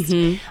almost.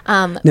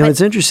 Now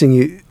it's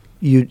interesting,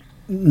 you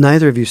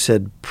neither of you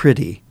said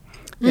pretty.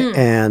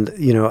 And,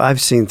 I've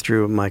seen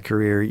through my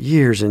career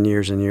years and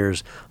years and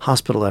years,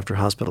 hospital after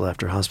hospital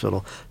after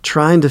hospital,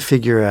 trying to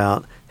figure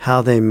out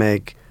how they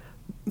make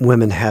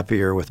women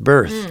happier with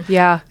birth.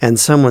 Yeah. And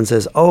someone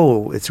says,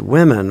 oh, it's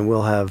women,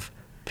 we'll have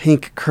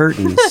pink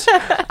curtains.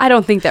 I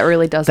don't think that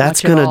really does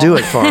That's much at going to all.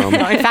 do it for them.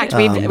 No, in fact,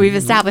 we've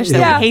established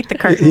that we hate the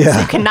curtains.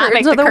 You cannot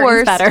make Curtains the are the curtains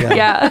worst. better.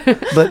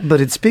 Yeah.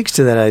 But it speaks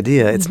to that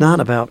idea. It's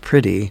not about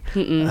pretty.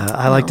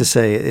 I like to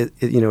say,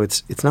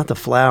 it's not the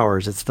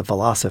flowers, it's the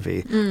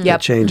philosophy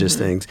that changes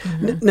things.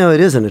 No, it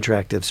is an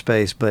attractive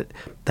space, but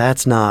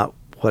that's not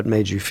what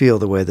made you feel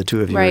the way the two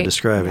of you were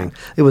describing.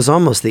 It was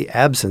almost the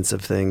absence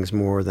of things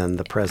more than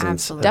the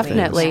presence of things.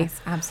 Definitely.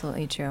 Yes,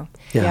 absolutely true.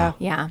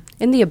 Yeah.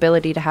 And the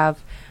ability to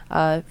have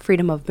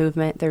freedom of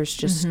movement. There's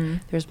just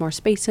there's more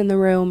space in the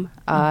room.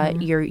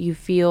 You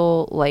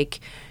feel like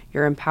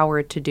you're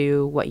empowered to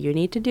do what you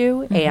need to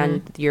do,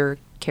 and your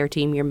care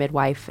team, your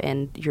midwife,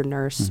 and your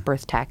nurse,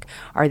 birth tech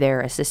are there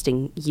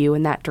assisting you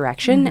in that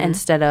direction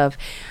instead of,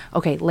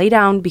 okay, lay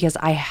down because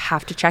I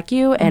have to check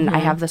you and I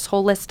have this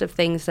whole list of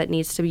things that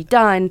needs to be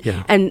done,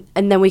 and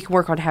then we can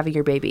work on having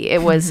your baby.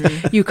 It was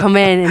you come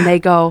in and they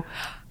go,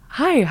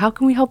 hi, how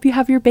can we help you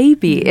have your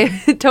baby?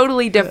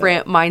 Totally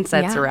different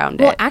mindsets around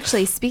it. Well,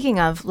 actually, speaking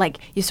of, like,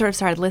 you sort of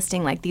started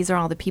listing, like, these are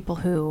all the people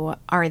who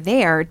are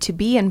there to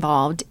be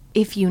involved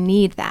if you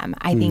need them.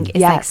 I think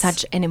is like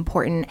such an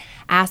important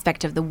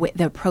aspect of the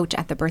approach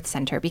at the birth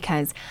center,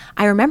 because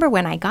I remember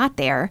when I got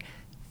there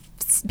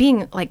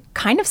being like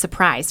kind of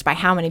surprised by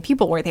how many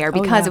people were there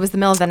because it was the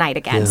middle of the night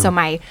again. So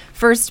my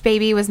first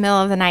baby was middle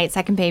of the night,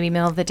 second baby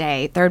middle of the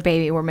day, third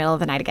baby were middle of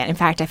the night again. In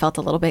fact, I felt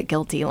a little bit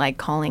guilty like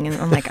calling and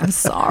I'm like, I'm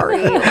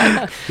sorry.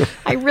 Like,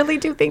 I really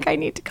do think I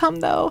need to come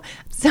though.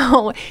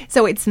 So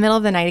it's middle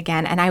of the night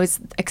again, and I was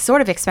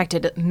sort of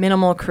expected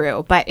minimal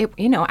crew, but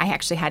I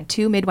actually had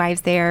 2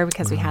 midwives there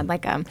because we had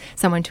like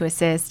someone to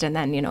assist, and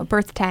then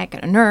birth tech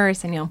and a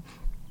nurse, and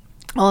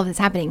all of this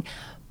happening,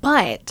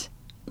 but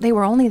they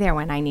were only there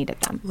when I needed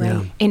them. Right.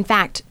 Yeah. In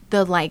fact,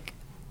 the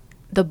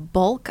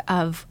bulk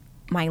of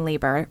my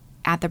labor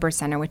at the birth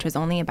center, which was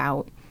only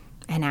about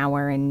an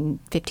hour and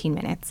 15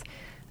 minutes,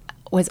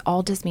 was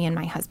all just me and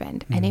my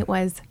husband, and it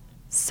was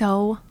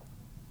so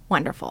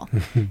wonderful.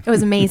 It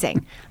was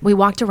amazing. We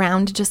walked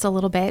around just a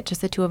little bit,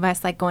 just the two of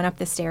us, like going up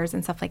the stairs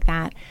and stuff like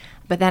that.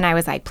 But then I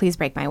was like, please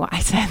break my water.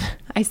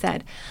 I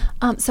said,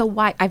 so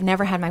why? I've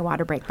never had my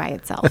water break by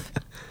itself.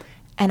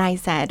 And I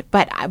said,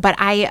 but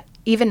I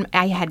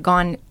had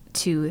gone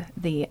to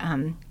the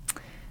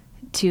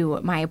to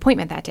my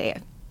appointment that day.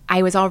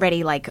 I was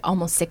already like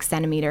almost 6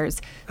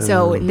 centimeters.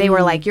 So they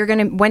were like,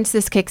 once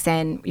this kicks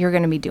in, you're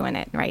going to be doing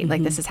it, right?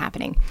 Like this is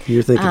happening.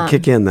 You're thinking,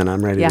 kick in, then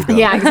I'm ready to go.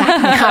 Yeah,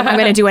 exactly. I'm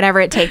going to do whatever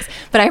it takes.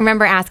 But I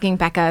remember asking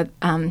Becca,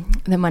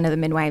 one of the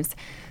midwives,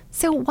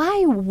 so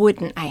why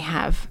wouldn't I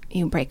have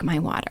you break my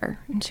water?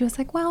 And she was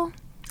like, well,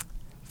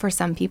 for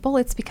some people,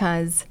 it's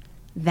because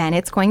then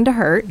it's going to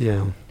hurt.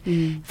 Yeah.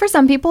 For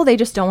some people, they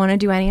just don't want to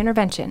do any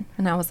intervention.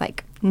 And I was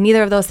like,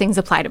 neither of those things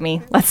apply to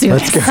me. Let's do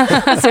this.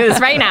 Let's do this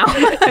right now.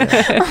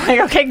 I'm like,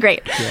 okay,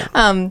 great.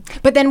 Yeah.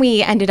 But then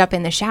we ended up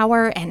in the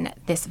shower, and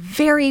this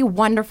very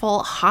wonderful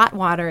hot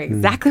water,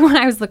 exactly what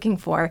I was looking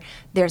for.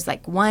 There's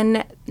like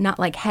one, not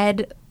like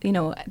head,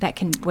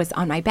 that was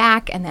on my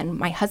back, and then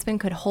my husband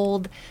could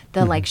hold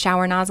the like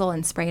shower nozzle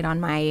and spray it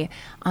on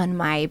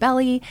my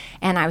belly,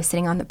 and I was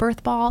sitting on the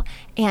birth ball,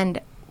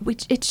 and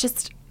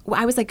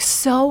I was like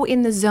so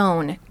in the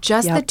zone,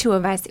 just the two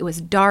of us. It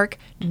was dark.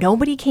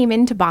 Nobody came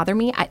in to bother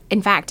me.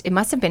 In fact, it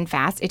must have been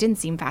fast. It didn't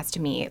seem fast to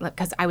me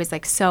because I was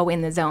like so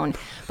in the zone.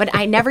 But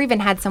I never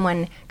even had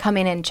someone come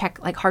in and check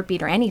like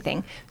heartbeat or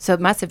anything. So it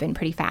must have been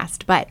pretty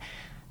fast. But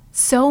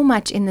so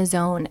much in the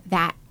zone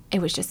that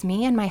it was just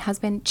me and my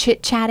husband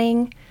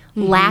chit-chatting,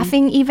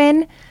 laughing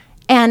even.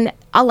 And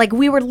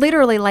we were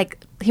literally like,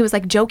 he was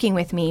like joking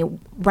with me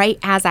right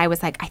as I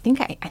was like, I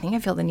think I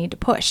feel the need to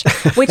push.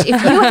 Which if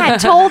you had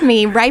told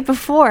me right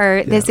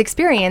before this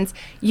experience,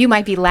 you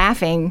might be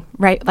laughing,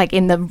 right? Like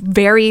in the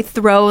very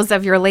throes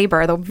of your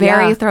labor, the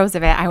very throes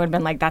of it, I would have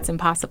been like, that's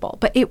impossible.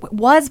 But it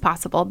was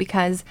possible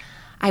because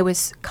I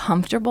was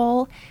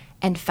comfortable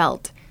and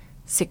felt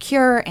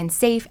secure and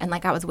safe, and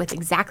like I was with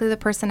exactly the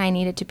person I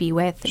needed to be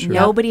with. Sure.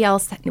 Nobody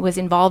else was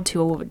involved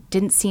who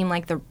didn't seem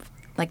like the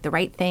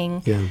right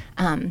thing. Yeah.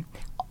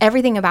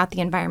 Everything about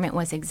the environment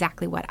was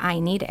exactly what I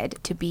needed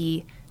to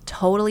be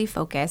totally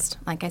focused.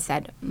 Like I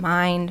said,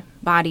 mind,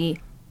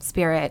 body,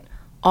 spirit,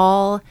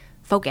 all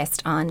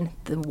focused on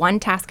the one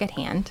task at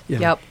hand. Yeah.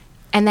 Yep.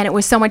 And then it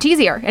was so much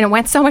easier, and it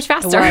went so much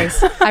faster.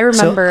 I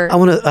remember.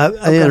 So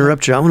I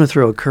interrupt you. I want to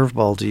throw a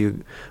curveball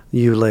to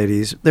you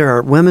ladies. There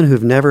are women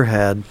who've never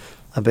had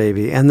a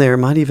baby, and there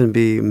might even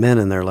be men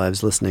in their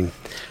lives listening.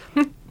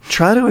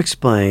 Try to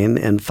explain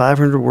in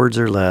 500 words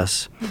or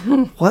less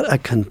what a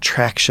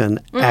contraction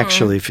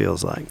actually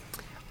feels like.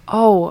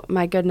 Oh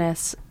my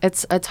goodness,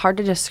 it's hard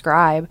to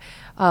describe.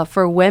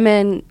 For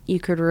women, you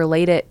could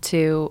relate it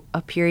to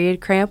a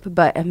period cramp,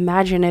 but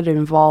imagine it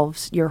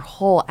involves your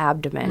whole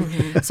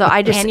abdomen. So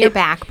I just and your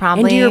back,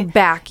 probably. And your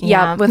back,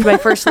 yeah. With my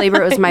first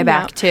labor, it was my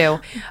back too.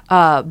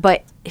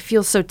 But it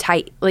feels so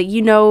tight. Like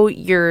how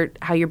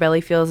your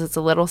belly feels. It's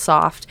a little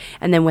soft,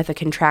 and then with a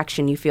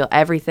contraction, you feel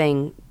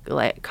everything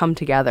like come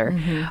together.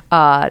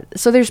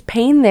 So there's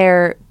pain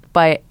there,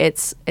 but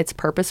it's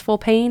purposeful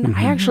pain.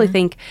 I actually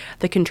think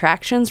the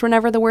contractions were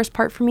never the worst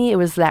part for me. It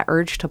was that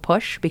urge to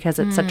push, because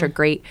it's such a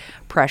great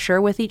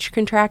pressure with each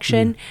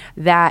contraction.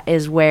 That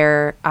is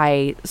where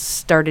I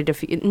started to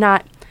feel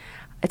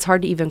it's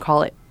hard to even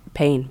call it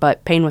pain,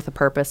 but pain with a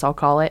purpose, I'll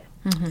call it.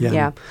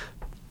 Yeah.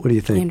 What do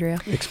you think, Andrea?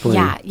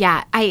 Explain.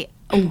 Yeah.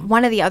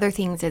 One of the other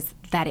things is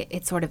that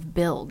it sort of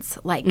builds.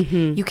 Like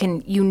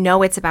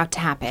it's about to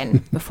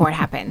happen before it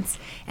happens,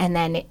 and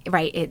then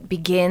it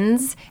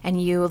begins,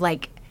 and you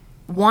like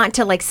want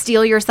to like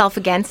steel yourself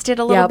against it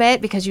a little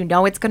bit, because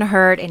it's going to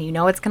hurt, and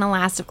it's going to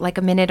last like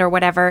a minute or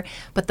whatever.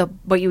 But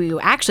what you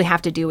actually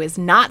have to do is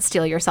not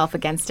steel yourself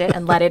against it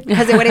and let it,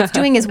 because what it's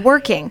doing is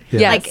working.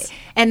 Yes.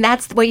 And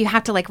that's what you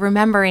have to like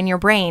remember in your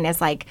brain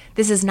is like,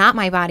 this is not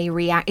my body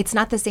it's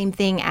not the same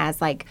thing as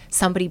like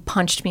somebody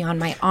punched me on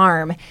my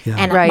arm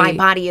and my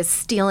body is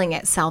steeling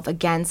itself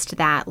against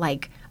that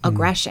like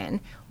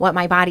aggression. What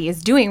my body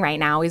is doing right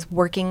now is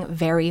working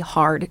very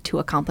hard to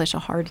accomplish a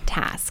hard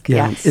task.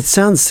 Yeah. Yes. It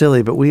sounds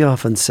silly, but we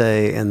often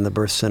say in the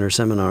birth center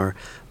seminar,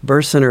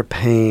 birth center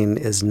pain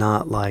is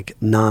not like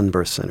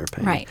non-birth center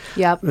pain. Right.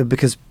 Yep.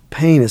 Because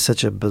pain is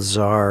such a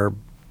bizarre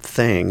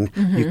thing.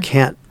 You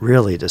can't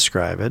really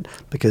describe it,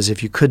 because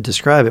if you could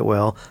describe it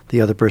well,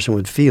 the other person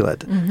would feel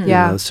it.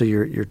 Yeah. So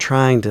you're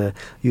trying to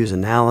use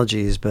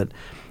analogies, but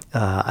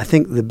I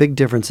think the big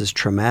difference is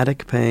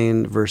traumatic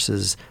pain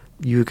versus,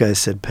 you guys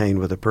said pain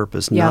with a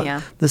purpose.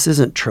 This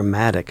isn't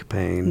traumatic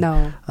pain.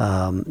 No.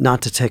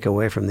 Not to take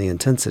away from the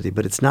intensity,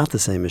 but it's not the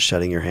same as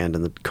shutting your hand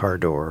in the car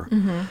door,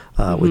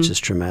 which is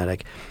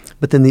traumatic.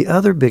 But then the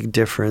other big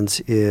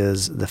difference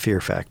is the fear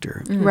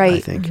factor. Right. I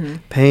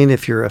think pain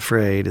if you're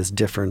afraid is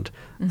different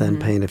than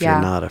pain if you're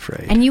not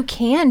afraid. And you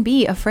can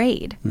be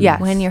afraid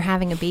Yes. when you're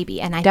having a baby.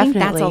 And I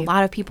Definitely. think that's a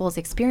lot of people's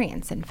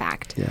experience, in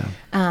fact.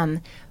 Yeah.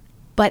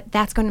 But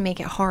that's going to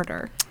make it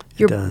harder.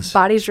 Your does.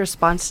 body's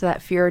response to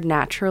that fear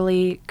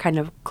naturally kind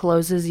of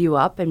closes you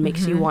up and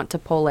makes you want to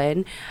pull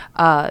in.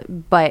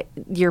 But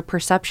your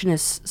perception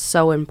is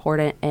so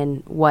important in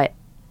what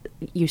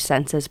you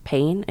sense as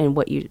pain and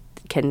what you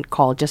can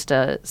call just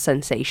a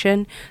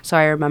sensation. So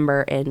I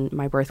remember in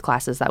my birth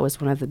classes, that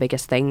was one of the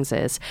biggest things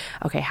is,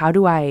 okay, how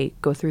do I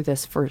go through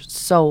this for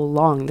so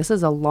long? This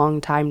is a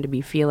long time to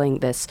be feeling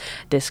this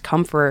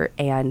discomfort.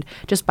 And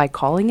just by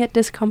calling it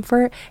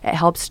discomfort, it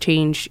helps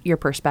change your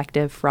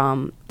perspective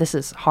from this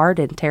is hard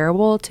and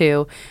terrible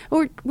to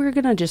we're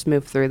going to just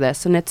move through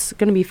this and it's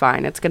going to be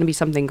fine. It's going to be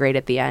something great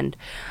at the end.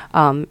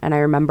 And I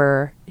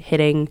remember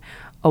hitting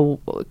a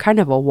kind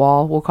of a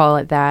wall, we'll call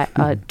it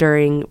that,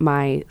 during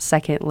my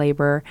second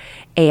labor,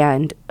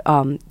 and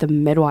the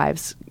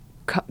midwives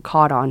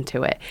caught on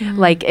to it.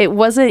 Like it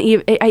wasn't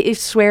even, I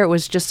swear it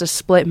was just a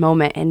split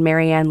moment. And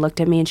Marianne looked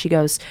at me and she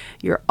goes,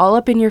 "You're all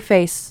up in your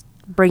face.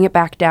 Bring it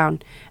back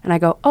down." And I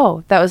go,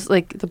 "Oh," that was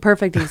like the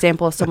perfect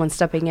example of someone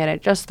stepping in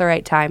at just the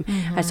right time.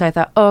 And so I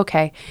thought, "Oh,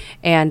 okay."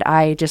 And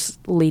I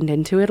just leaned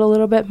into it a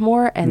little bit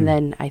more. And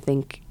then I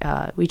think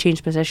we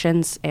changed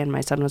positions and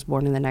my son was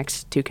born in the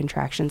next 2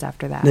 contractions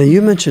after that. Now,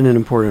 you mentioned an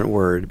important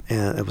word,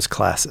 and it was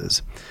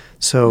classes.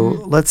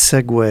 So let's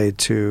segue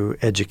to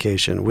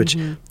education, which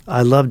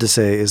I love to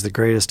say is the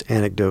greatest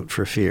antidote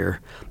for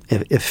fear.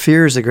 If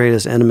fear is the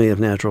greatest enemy of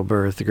natural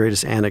birth, the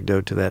greatest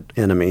antidote to that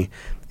enemy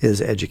is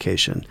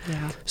education.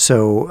 Yeah.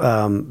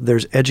 So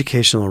there's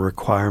educational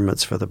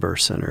requirements for the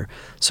birth center.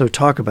 So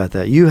talk about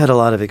that. You had a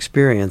lot of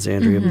experience,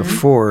 Andrea,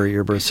 before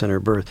your birth center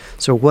birth.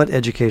 So what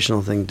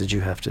educational thing did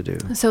you have to do?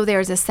 So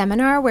there's a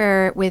seminar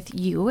with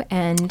you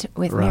and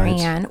with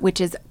Marianne, which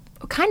is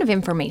kind of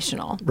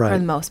informational for the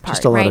most part.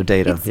 Just a lot of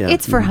data.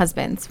 It's for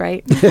husbands,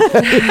 right?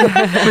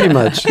 Pretty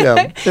much,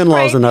 yeah.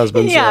 In-laws and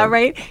husbands. Yeah,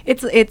 right.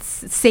 It's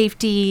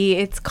safety,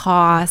 it's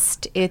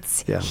cost,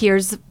 it's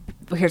here's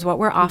what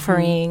we're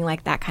offering,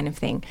 like that kind of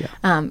thing.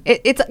 Yeah.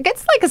 It's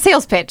like a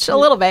sales pitch a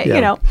little bit, you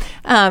know.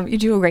 You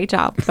do a great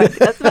job, but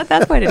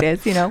that's what it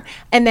is, you know.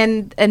 And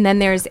then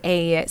there's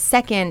a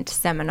second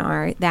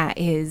seminar that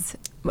is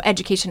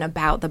education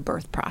about the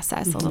birth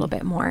process a little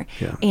bit more.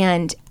 Yeah.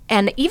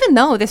 And even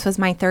though this was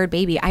my 3rd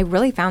baby, I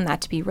really found that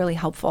to be really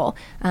helpful.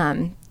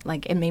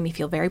 Like it made me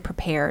feel very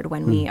prepared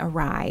when we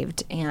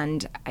arrived,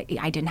 and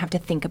I didn't have to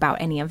think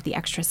about any of the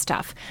extra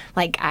stuff.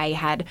 Like I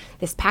had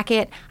this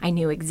packet, I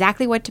knew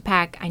exactly what to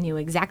pack, I knew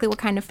exactly what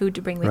kind of food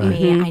to bring with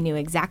me, I knew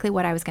exactly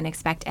what I was going to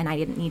expect, and I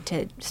didn't need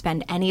to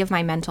spend any of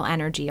my mental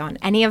energy on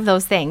any of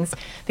those things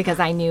because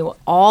I knew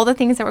all the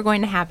things that were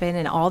going to happen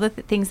and all the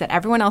things that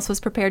everyone else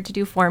was prepared to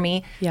do for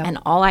me, and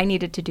all I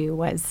needed to do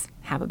was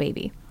have a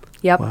baby.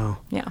 Yep. Wow.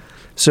 Yeah.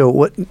 So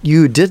what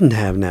you didn't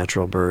have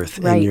natural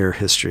birth in your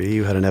history.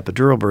 You had an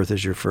epidural birth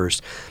as your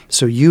first.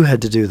 So you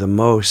had to do the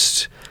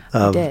most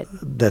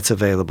that's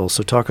available.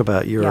 So talk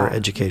about your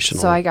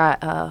educational. So I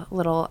got a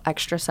little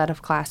extra set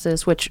of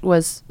classes, which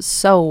was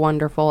so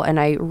wonderful. And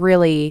I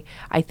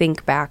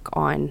think back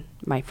on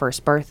my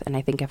first birth, and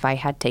I think if I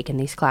had taken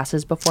these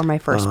classes before my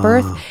first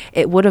birth,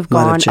 it would have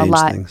gone a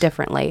lot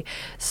differently.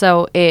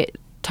 So it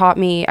taught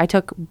me, I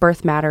took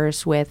Birth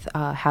Matters with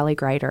Hallie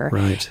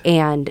Greider,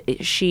 and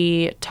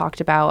she talked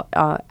about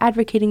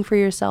advocating for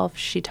yourself.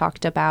 She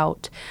talked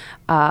about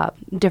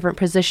different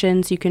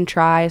positions you can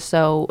try.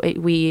 So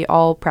we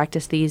all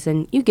practice these,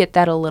 and you get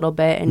that a little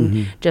bit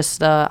in just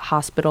the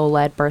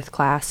hospital-led birth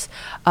class.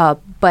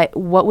 But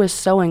what was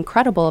so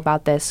incredible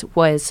about this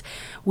was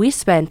we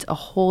spent a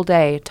whole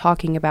day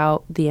talking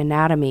about the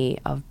anatomy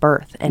of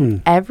birth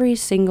and every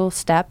single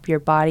step your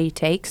body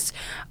takes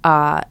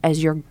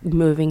as you're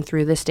moving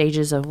through the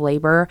stages of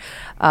labor,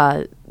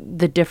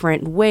 the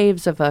different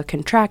waves of a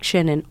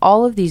contraction, and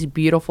all of these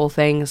beautiful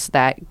things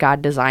that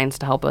God designs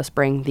to help us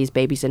bring these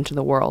babies into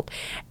the world.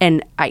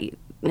 And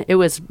it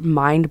was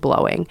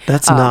mind-blowing.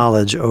 That's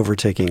knowledge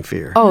overtaking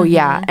fear. Oh,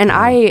 yeah. And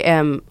I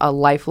am a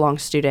lifelong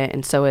student,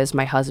 and so is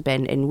my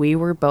husband. And we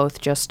were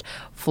both just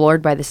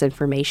floored by this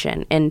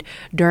information. And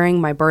during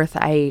my birth,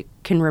 I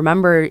can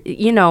remember,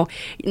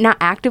 not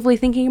actively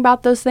thinking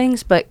about those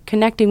things, but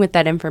connecting with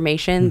that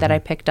information that I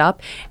picked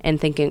up and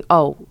thinking,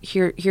 oh,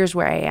 here's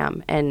where I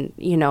am. And,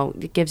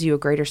 it gives you a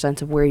greater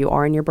sense of where you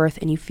are in your birth,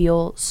 and you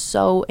feel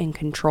so in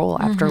control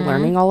after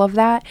learning all of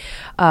that.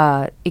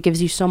 It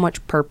gives you so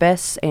much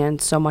purpose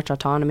and so much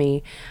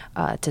autonomy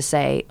to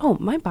say, oh,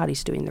 my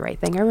body's doing the right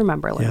thing. I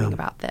remember learning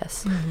about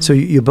this. So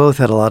you both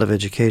had a lot of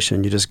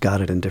education. You just got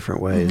it in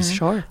different ways.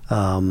 Sure.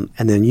 And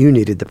then you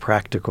needed the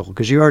practical,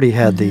 because you already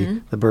had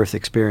the birth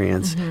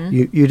experience.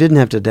 You didn't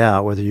have to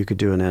doubt whether you could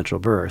do a natural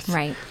birth.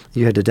 Right.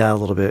 You had to doubt a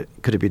little bit,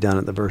 could it be done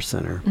at the birth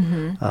center?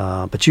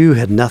 But you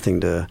had nothing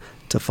to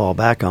fall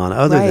back on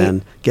other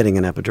than getting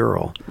an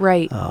epidural.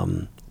 Right.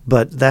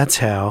 But that's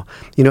how,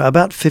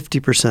 about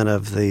 50%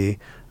 of the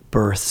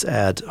births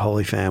at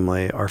Holy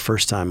Family are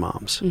first-time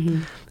moms.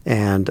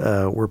 And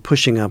we're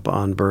pushing up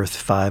on birth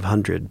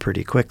 500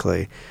 pretty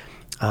quickly.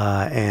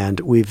 And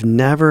we've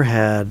never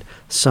had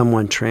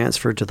someone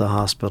transferred to the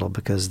hospital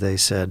because they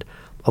said,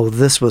 oh,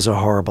 this was a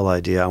horrible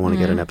idea, I want to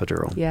get an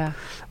epidural. Yeah.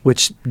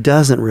 Which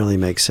doesn't really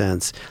make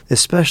sense,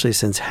 especially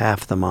since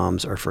half the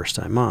moms are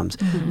first-time moms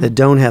that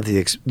don't have the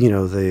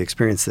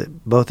experience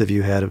that both of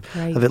you had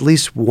of at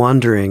least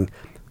wondering,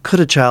 could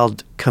a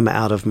child come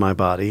out of my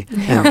body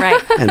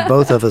and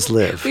both of us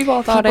live? We've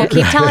all thought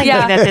People keep telling me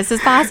that this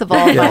is possible.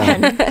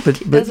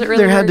 But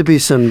there had to be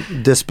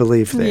some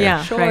disbelief there.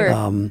 Yeah,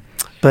 sure.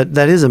 But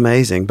that is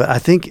amazing. But I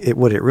think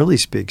what it really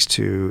speaks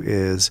to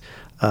is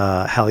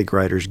Hallie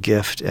Greider's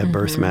gift at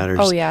Birth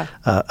Matters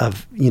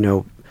of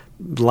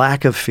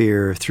lack of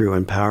fear through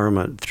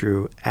empowerment,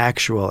 through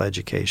actual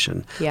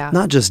education. Yeah.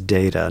 Not just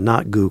data,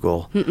 not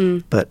Google,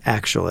 but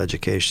actual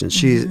education.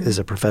 She is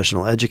a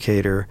professional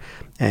educator,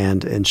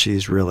 and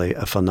she's really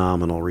a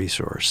phenomenal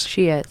resource.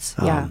 She is,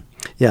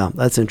 Yeah,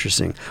 that's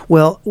interesting.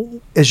 Well,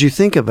 as you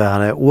think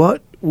about it,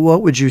 what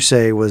would you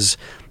say was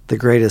the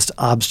greatest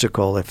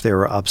obstacle, if there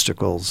were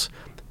obstacles,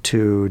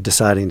 to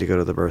deciding to go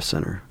to the birth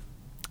center?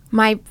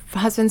 My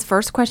husband's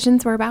first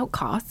questions were about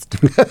cost.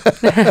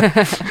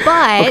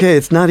 But Okay,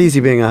 it's not easy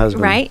being a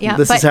husband. Right, yeah,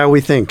 This is how we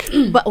think.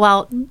 But,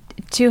 well,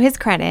 to his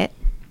credit,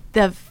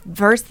 the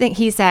first thing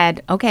he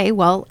said, okay,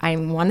 well, I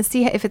want to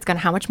see if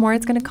how much more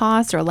it's going to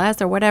cost or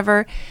less or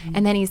whatever.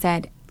 And then he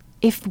said,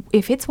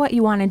 if it's what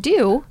you want to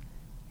do,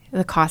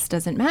 the cost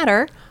doesn't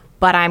matter,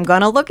 but I'm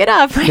going to look it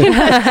up.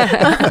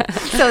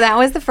 So that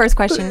was the first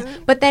question.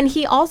 But then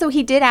he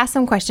did ask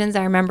some questions.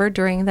 I remember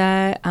during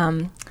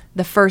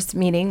the first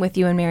meeting with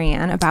you and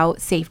Marianne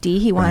about safety.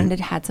 He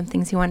had some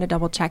things he wanted to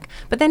double check,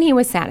 but then he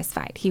was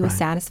satisfied. He was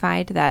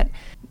satisfied that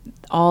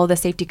all the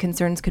safety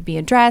concerns could be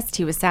addressed.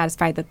 He was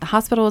satisfied that the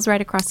hospital was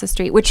right across the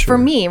street, which for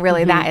me,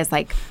 really, that is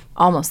like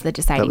almost the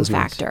deciding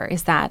factor,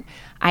 is that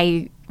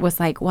I was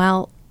like,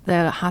 well,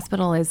 the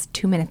hospital is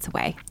 2 minutes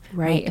away.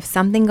 Right. If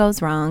something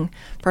goes wrong,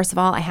 first of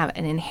all, I have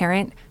an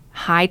inherent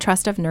high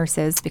trust of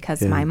nurses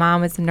because my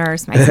mom is a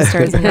nurse, my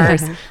sister is a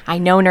nurse. I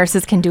know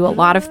nurses can do a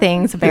lot of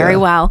things very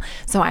well.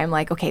 So I'm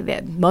like,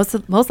 okay, most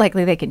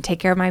likely they can take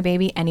care of my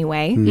baby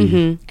anyway.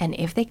 And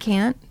if they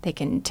can't, they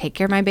can take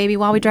care of my baby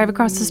while we drive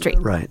across the street.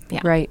 Right.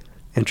 Yeah. Right.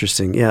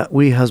 Interesting. Yeah,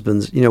 we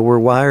husbands, we're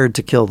wired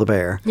to kill the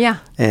bear. Yeah.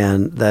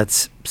 And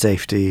that's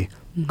safety,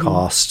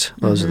 cost.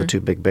 Those are the two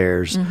big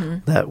bears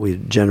that we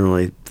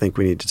generally think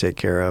we need to take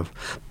care of.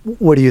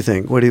 What do you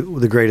think? What are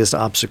the greatest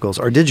obstacles,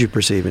 or did you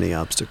perceive any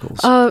obstacles?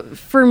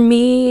 For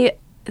me,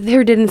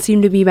 there didn't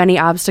seem to be many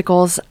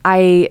obstacles.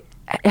 I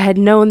had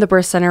known the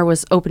birth center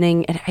was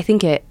opening, and I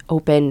think it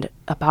opened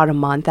about a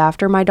month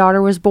after my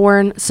daughter was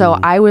born. So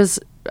I was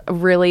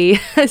really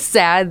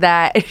sad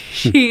that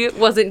she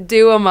wasn't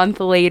due a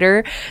month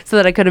later so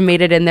that I could have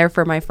made it in there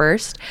for my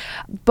first.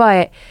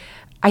 But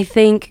I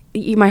think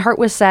my heart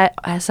was set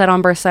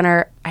on birth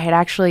center. I had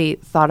actually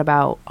thought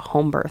about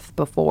home birth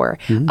before.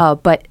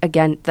 But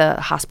again, the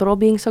hospital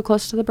being so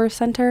close to the birth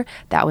center,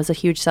 that was a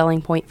huge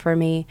selling point for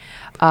me.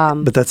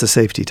 But that's a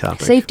safety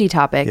topic. Safety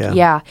topic,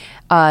 yeah.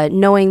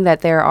 Knowing that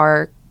there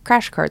are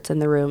crash carts in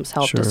the rooms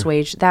helped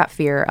assuage that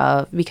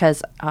fear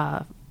because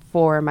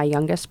for my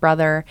youngest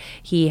brother,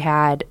 he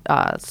had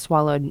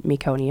swallowed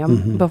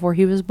meconium before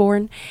he was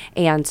born.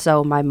 And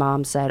so my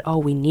mom said,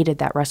 we needed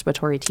that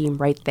respiratory team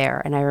right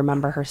there. And I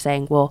remember her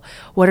saying, well,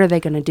 what are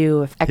they going to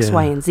do if X,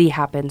 Y, and Z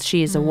happens?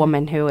 She's a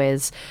woman who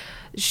is...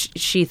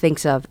 She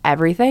thinks of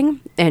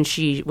everything, and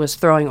she was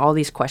throwing all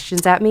these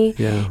questions at me.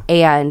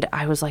 And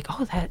I was like,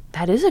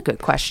 that is a good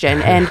question.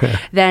 And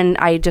then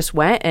I just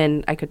went,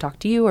 and I could talk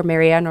to you or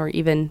Marianne or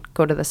even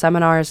go to the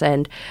seminars,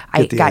 and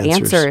I got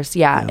answers.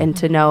 And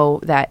to know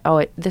that,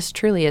 this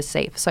truly is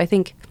safe. So I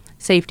think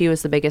safety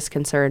was the biggest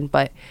concern,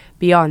 but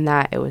beyond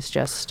that, it was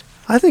just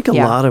I think a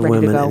lot of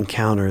women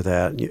encounter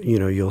that.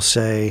 You'll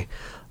say,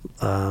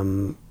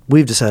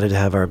 we've decided to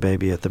have our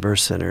baby at the birth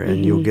center,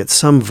 and you'll get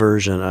some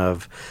version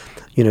of,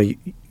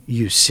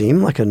 you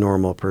seem like a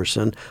normal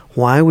person.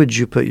 Why would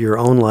you put your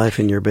own life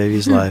and your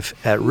baby's life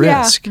at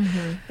risk?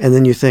 And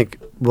then you think,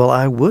 well,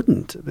 I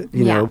wouldn't,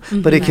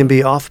 but it can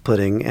be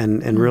off-putting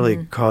and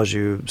really cause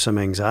you some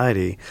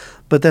anxiety.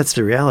 But that's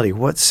the reality.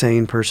 What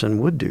sane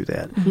person would do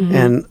that?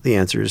 And the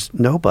answer is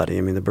nobody.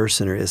 I mean, the birth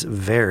center is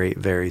very,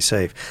 very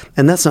safe.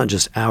 And that's not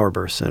just our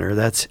birth center.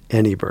 That's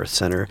any birth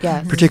center,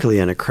 particularly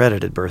an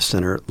accredited birth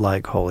center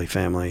like Holy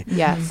Family.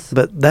 Yes.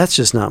 But that's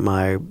just not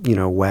my,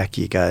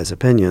 wacky guy's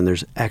opinion.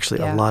 There's actually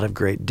a lot of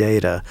great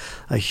data.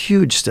 A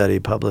huge study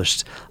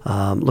published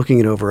looking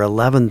at over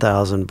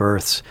 11,000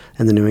 births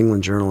in the New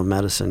England Journal of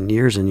Medicine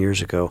years and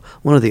years ago,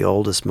 one of the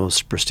oldest,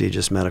 most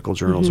prestigious medical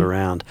journals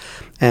around,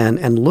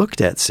 and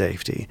looked at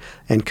safety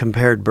and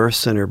compared birth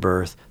center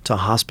birth to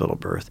hospital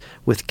birth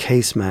with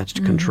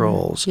case-matched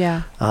controls,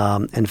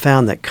 and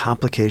found that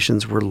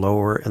complications were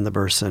lower in the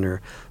birth center,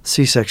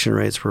 C-section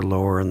rates were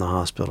lower in the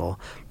hospital.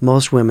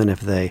 Most women, if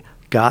they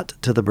got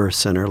to the birth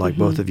center, like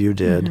both of you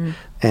did,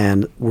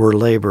 and were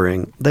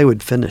laboring, they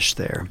would finish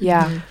there.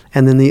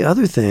 And then the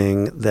other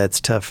thing that's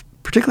tough,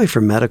 particularly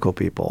for medical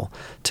people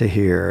to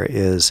hear,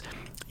 is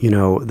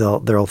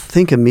they'll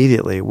think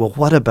immediately, well,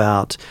 what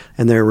about,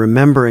 and they're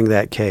remembering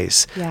that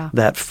case,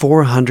 that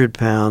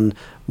 400-pound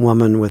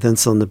woman with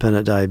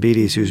insulin-dependent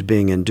diabetes who's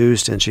being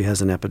induced and she has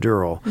an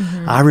epidural.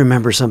 I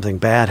remember something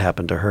bad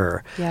happened to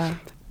her.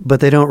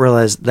 But they don't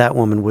realize that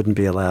woman wouldn't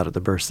be allowed at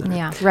the birth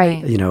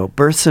center.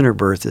 Birth center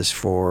birth is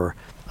for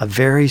a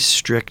very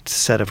strict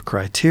set of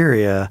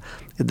criteria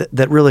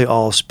that really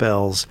all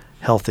spells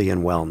healthy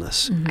and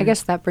wellness. I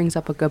guess that brings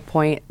up a good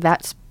point.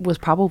 That was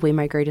probably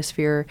my greatest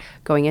fear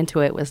going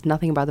into it, was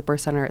nothing about the birth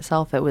center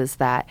itself. It was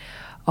that,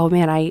 oh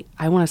man,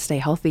 I want to stay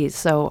healthy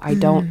so I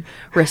don't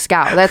risk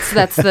out.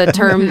 That's the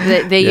term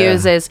that they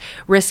use, is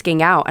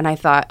risking out. And I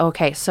thought,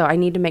 okay, so I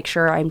need to make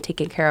sure I'm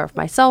taking care of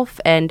myself.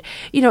 And,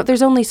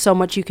 there's only so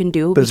much you can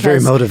do, but it's very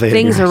motivating.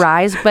 Things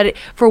arise. But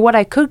for what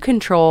I could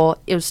control,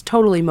 it was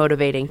totally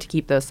motivating to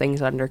keep those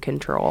things under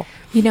control.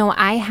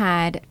 I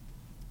had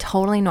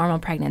totally normal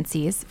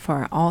pregnancies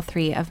for all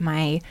three of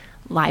my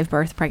live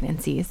birth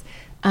pregnancies.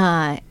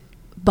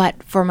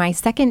 But for my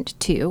second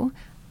two,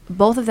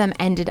 both of them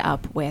ended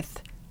up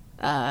with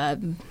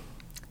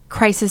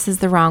crisis is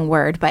the wrong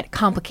word, but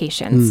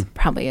complications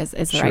probably is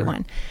the right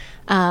one.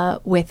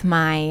 With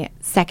my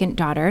second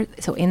daughter,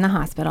 so in the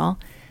hospital,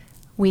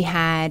 I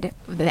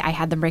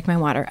had them break my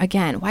water.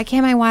 Again, why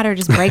can't my water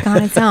just break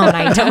on its own?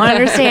 I don't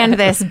understand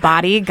this,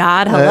 body,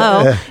 God,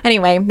 hello.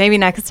 Anyway, maybe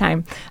next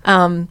time.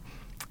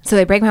 So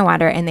they break my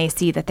water and they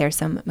see that there's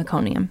some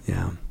meconium.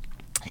 Yeah.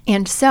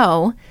 And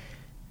so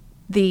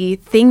the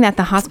thing that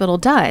the hospital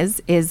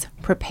does is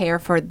prepare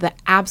for the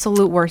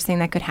absolute worst thing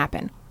that could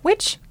happen,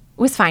 which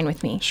was fine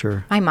with me.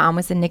 Sure. My mom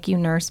was a NICU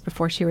nurse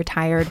before she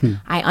retired.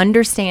 I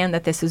understand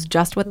that this is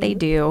just what they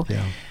do.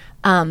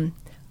 Yeah.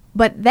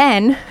 But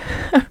then,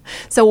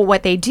 so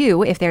what they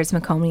do if there's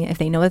meconium, if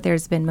they know that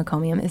there's been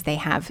meconium, is they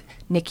have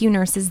NICU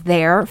nurses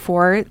there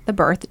for the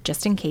birth,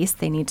 just in case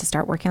they need to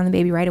start working on the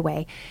baby right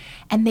away.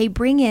 And they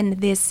bring in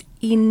this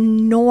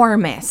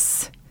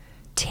enormous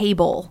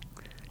table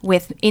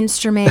with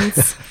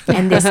instruments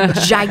and this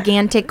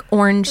gigantic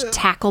orange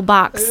tackle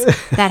box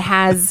that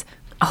has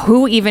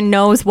who even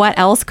knows what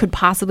else could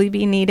possibly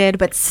be needed,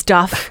 but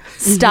stuff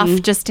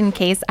just in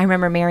case. I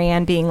remember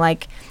Marianne being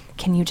like,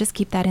 can you just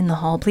keep that in the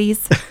hall,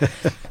 please?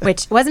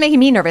 Which wasn't making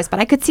me nervous,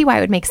 but I could see why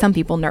it would make some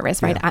people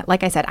nervous, right? Yeah.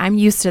 Like I said, I'm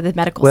used to the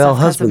medical Well, stuff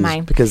because of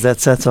husbands, because that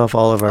sets off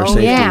all of our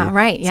safety. Yeah,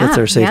 right. Yeah. Sets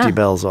our safety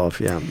bells off,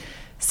 yeah.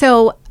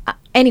 So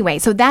anyway,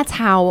 so that's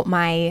how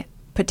my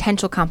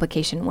potential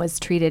complication was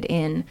treated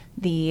in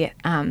the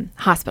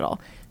hospital.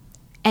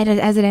 And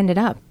as it ended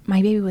up,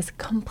 my baby was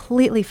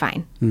completely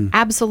fine.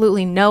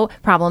 Absolutely no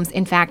problems.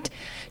 In fact,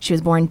 she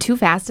was born too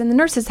fast and the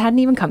nurses hadn't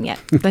even come yet.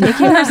 The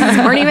NICU nurses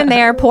weren't even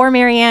there. Poor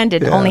Marianne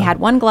only had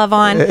one glove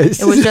on.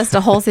 It was just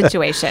a whole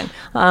situation.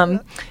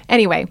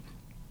 Anyway,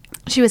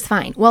 she was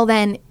fine. Well,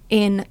 then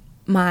in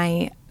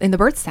the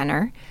birth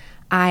center,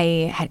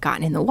 I had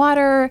gotten in the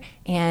water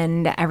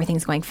and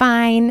everything's going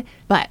fine,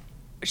 but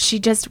she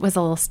just was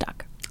a little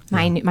stuck.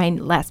 My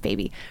last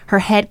baby. Her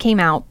head came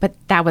out, but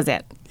that was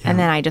it. Yeah. And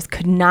then I just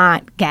could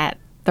not get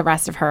the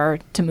rest of her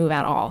to move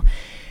at all.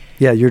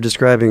 Yeah, you're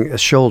describing a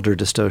shoulder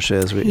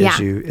dystocia as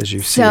you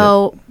see it.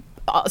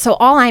 So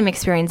all I'm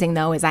experiencing,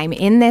 though, is I'm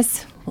in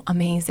this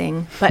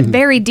amazing but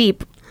very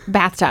deep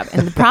bathtub.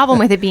 And the problem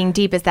with it being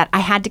deep is that I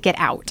had to get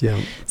out. Yeah.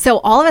 So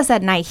all of a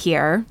sudden I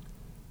hear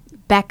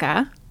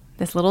Becca,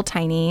 this little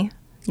tiny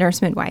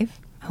nurse midwife,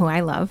 who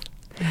I love,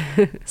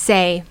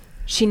 say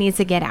she needs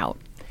to get out.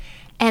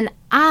 And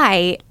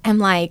I am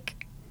like,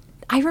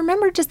 I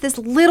remember just this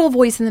little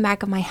voice in the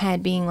back of my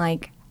head being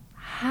like,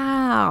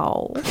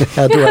 how?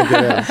 How do I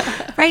get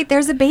out? Right?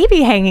 There's a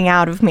baby hanging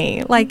out of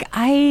me. Like,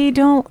 I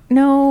don't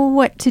know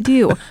what to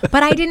do.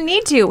 But I didn't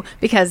need to,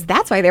 because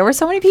that's why there were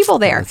so many people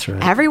there. That's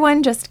right.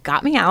 Everyone just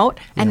got me out.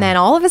 And then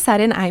all of a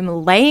sudden,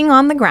 I'm laying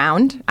on the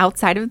ground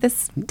outside of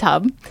this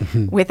tub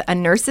with a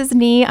nurse's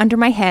knee under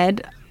my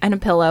head and a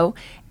pillow.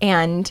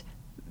 And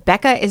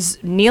Becca is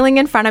kneeling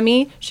in front of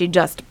me. She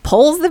just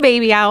pulls the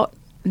baby out.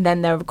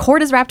 Then the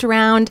cord is wrapped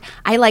around.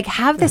 I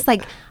have this, I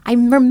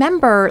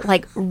remember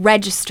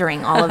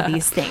registering all of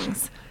these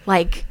things.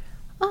 Like,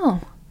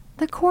 oh,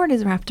 the cord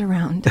is wrapped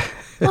around.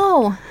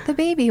 Oh, the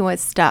baby was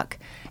stuck.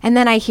 And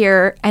then I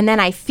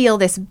feel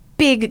this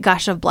big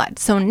gush of blood.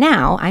 So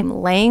now I'm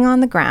laying on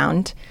the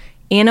ground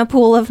in a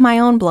pool of my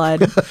own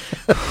blood.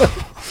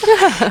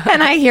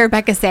 And I hear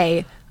Becca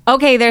say,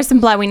 okay, there's some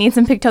blood. We need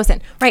some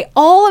Pictocin. Right.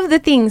 All of the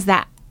things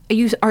that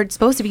you are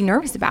supposed to be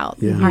nervous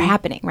about are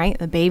happening, right?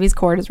 The baby's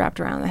cord is wrapped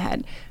around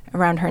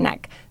her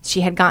neck.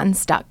 She had gotten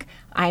stuck.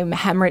 I'm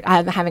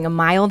having a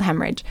mild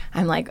hemorrhage.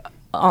 I'm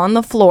on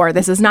the floor.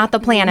 This is not the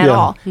plan at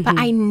all. But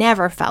I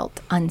never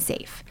felt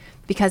unsafe,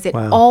 because it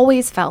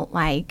always felt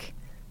like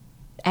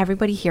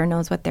everybody here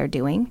knows what they're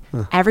doing.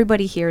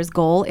 Everybody here's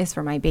goal is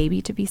for my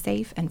baby to be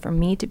safe and for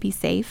me to be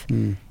safe.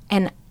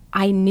 And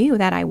I knew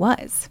that I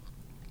was.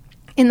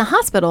 In the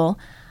hospital,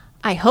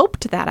 I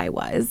hoped that I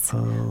was,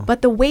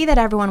 but the way that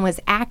everyone was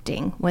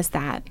acting was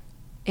that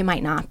it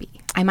might not be.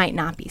 I might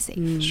not be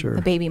safe. Sure.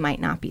 The baby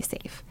might not be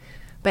safe.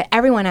 But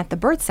everyone at the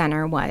birth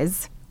center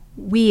was,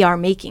 we are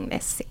making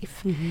this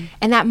safe.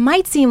 And that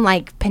might seem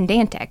like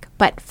pedantic,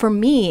 but for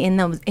me in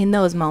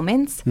those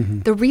moments,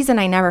 the reason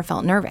I never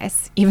felt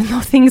nervous, even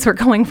though things were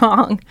going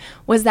wrong,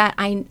 was that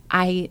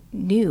I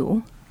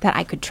knew that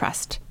I could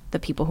trust the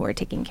people who are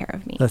taking care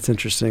of me. That's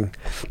interesting.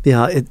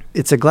 Yeah,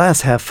 it's a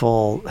glass half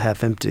full,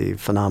 half empty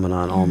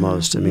phenomenon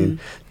almost. I mean,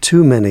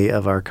 too many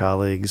of our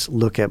colleagues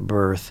look at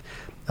birth,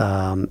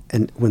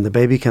 and when the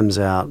baby comes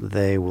out,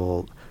 they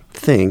will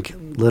think,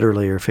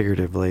 literally or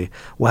figuratively,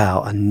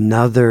 wow,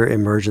 another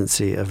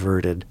emergency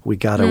averted. We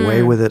got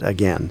away with it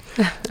again.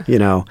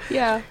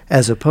 Yeah.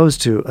 As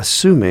opposed to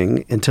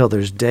assuming until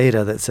there's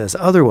data that says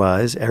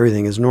otherwise,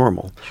 everything is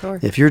normal. Sure.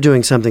 If you're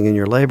doing something in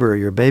your labor or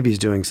your baby's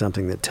doing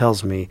something that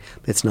tells me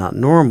it's not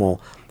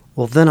normal,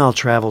 well, then I'll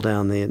travel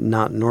down the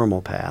not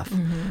normal path,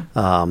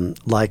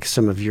 like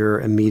some of your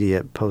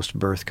immediate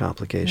post-birth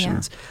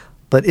complications. Yeah.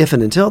 But if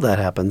and until that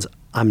happens,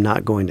 I'm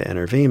not going to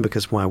intervene,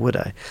 because why would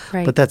I?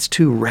 Right. But that's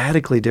two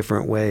radically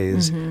different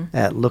ways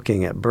at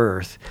looking at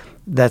birth.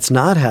 That's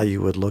not how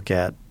you would look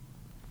at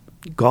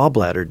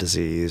gallbladder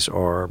disease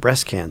or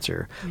breast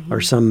cancer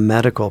or some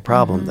medical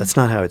problem. That's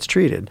not how it's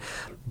treated.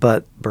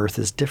 But birth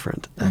is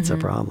different. That's a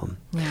problem.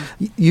 Yeah.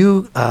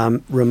 You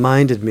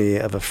reminded me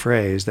of a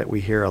phrase that we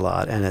hear a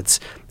lot, and it's,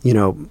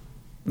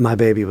 my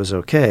baby was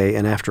okay,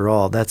 and after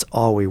all, that's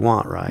all we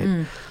want,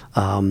 right?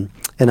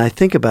 And I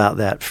think about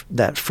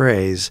that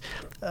phrase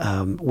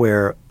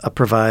where a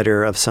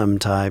provider of some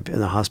type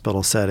in a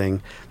hospital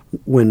setting,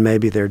 when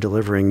maybe they're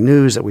delivering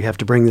news that we have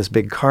to bring this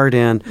big cart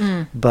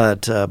in,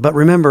 but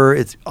remember,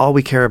 it's all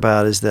we care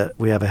about is that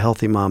we have a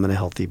healthy mom and a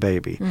healthy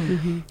baby.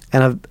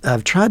 And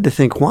I've tried to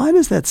think, why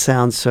does that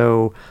sound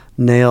so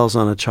nails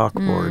on a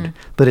chalkboard?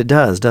 But it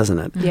does, doesn't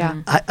it?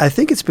 Yeah. I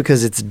think it's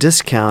because it's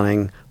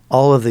discounting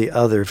all of the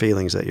other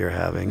feelings that you're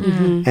having,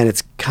 and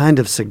it's kind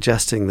of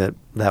suggesting that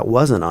that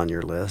wasn't on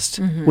your list,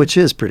 which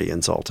is pretty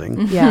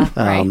insulting.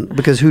 Yeah.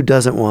 Because who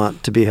doesn't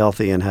want to be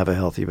healthy and have a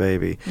healthy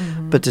baby?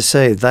 But to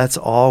say that's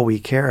all we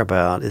care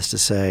about is to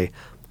say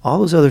all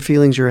those other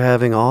feelings you're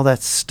having, all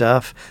that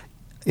stuff,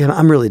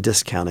 I'm really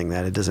discounting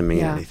that. It doesn't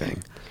mean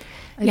anything.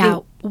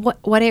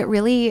 What it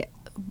really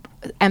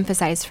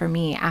emphasized for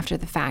me after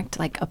the fact,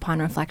 like upon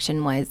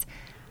reflection, was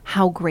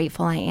how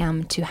grateful I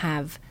am to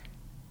have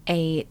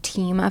a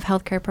team of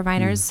healthcare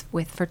providers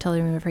with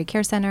Fertility and Midwifery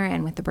Care Center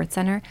and with the Birth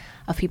Center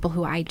of people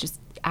who I just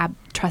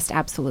trust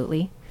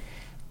absolutely.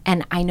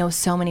 And I know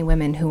so many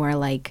women who are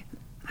like,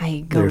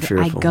 I go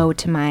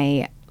to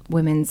my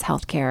women's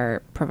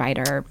healthcare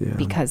provider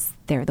because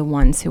they're the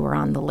ones who are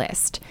on the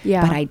list.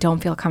 Yeah. But I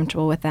don't feel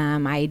comfortable with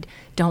them. I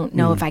don't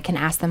know if I can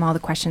ask them all the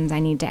questions I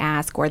need to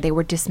ask, or they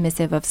were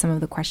dismissive of some of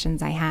the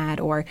questions I had,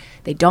 or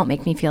they don't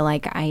make me feel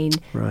like I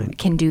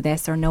can do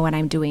this or know what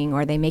I'm doing,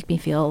 or they make me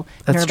feel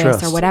nervous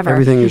trust. or whatever.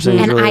 Everything you're saying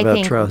is and really I about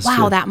think, trust.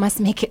 wow, that must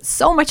make it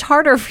so much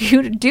harder for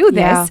you to do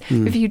this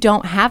if you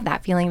don't have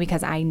that feeling,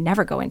 because I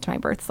never go into my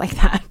births like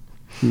that.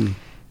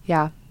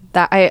 Yeah.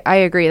 That I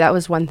agree. That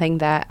was one thing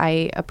that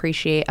I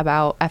appreciate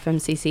about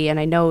FMCC. And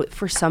I know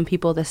for some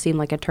people this seemed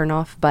like a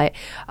turnoff, but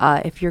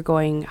if you're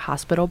going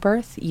hospital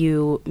birth,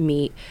 you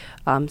meet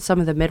some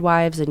of the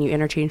midwives and you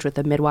interchange with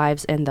the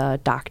midwives and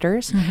the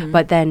doctors.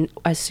 But then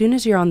as soon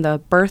as you're on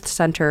the birth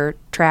center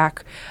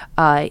track,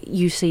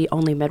 you see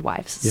only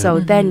midwives. So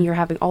then you're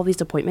having all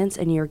these appointments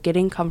and you're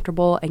getting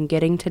comfortable and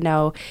getting to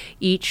know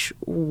each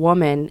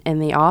woman in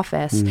the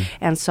office.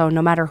 And so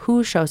no matter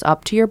who shows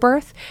up to your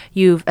birth,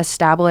 you've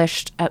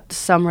established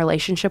some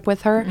relationship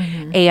with her,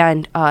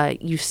 and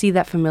you see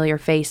that familiar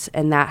face,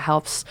 and that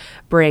helps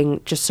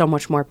bring just so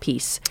much more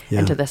peace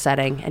into the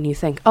setting. And you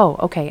think, oh,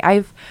 okay,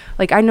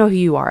 I know who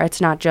you are.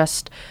 It's not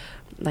just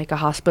like a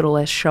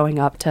hospitalist showing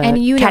up to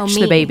catch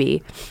the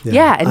baby.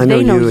 And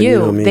they know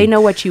you. They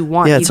know what you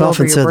want. Yeah, it's you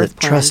often said that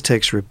plan. trust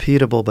takes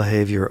repeatable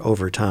behavior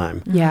over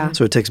time. Yeah.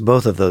 So it takes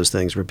both of those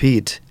things,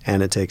 repeat,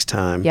 and it takes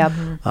time. Yep.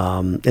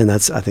 And I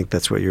think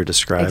that's what you're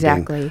describing.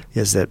 Exactly.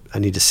 Is that I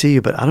need to see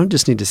you, but I don't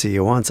just need to see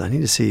you once. I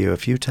need to see you a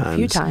few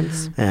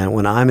times. And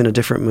when I'm in a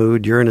different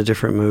mood, you're in a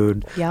different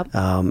mood. Yep.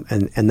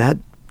 And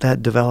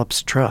that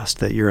develops trust,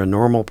 that you're a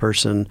normal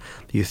person,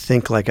 you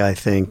think like I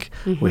think,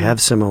 we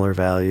have similar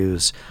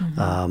values.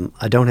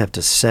 I don't have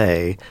to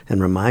say and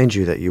remind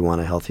you that you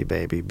want a healthy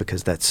baby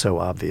because that's so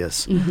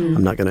obvious.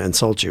 I'm not going to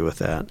insult you with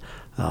that.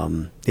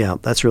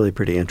 That's really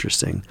pretty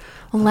interesting.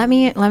 Well, let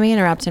me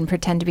interrupt and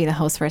pretend to be the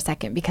host for a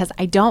second, because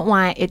I don't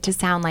want it to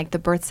sound like the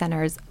birth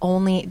center is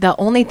the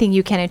only thing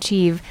you can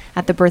achieve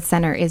at the birth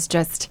center is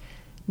just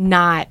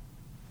not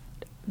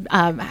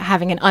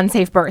having an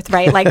unsafe birth,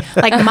 right? Like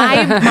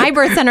my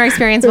birth center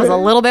experience was a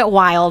little bit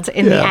wild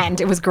in the end.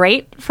 It was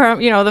great from,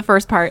 the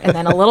first part, and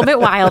then a little bit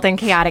wild and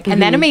chaotic,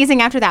 and then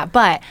amazing after that.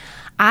 But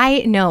I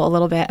know a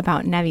little bit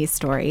about Nevi's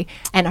story,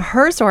 and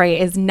her story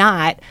is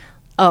not,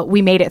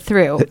 we made it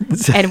through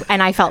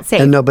and I felt safe.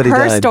 And nobody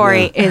Her died,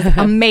 story is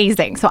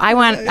amazing. So I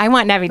want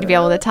Nevi to be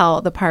able to tell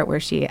the part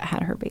where she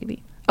had her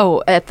baby.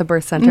 Oh, at the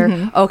birth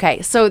center?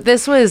 Okay, so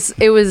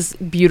it was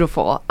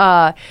beautiful,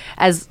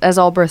 as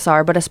all births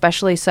are, but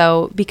especially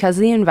so because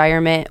the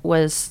environment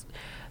was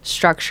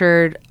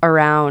structured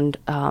around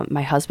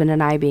my husband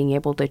and I being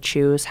able to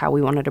choose how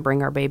we wanted to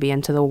bring our baby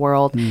into the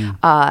world.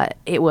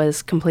 It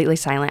was completely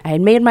silent. I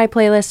had made my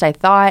playlist. I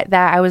thought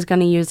that I was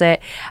going to use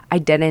it. I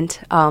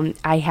didn't.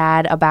 I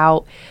had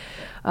about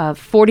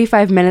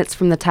 45 minutes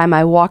from the time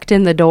I walked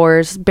in the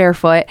doors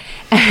barefoot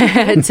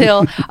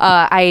until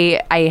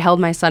I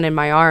held my son in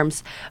my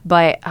arms.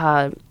 But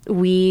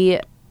we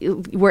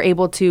were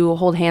able to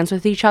hold hands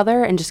with each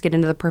other and just get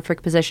into the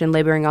perfect position,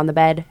 laboring on the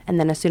bed. And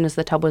then as soon as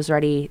the tub was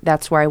ready,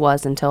 that's where I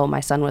was until my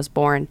son was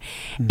born.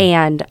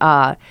 And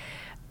I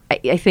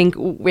think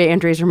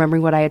Andrea's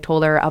remembering what I had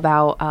told her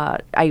about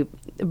I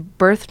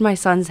birthed my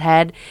son's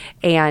head,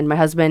 and my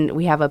husband,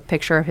 we have a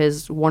picture of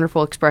his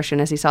wonderful expression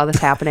as he saw this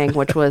happening,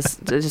 which was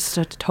just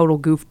a total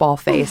goofball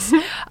face.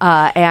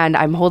 And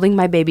I'm holding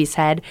my baby's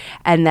head,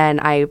 and then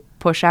I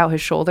push out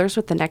his shoulders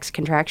with the next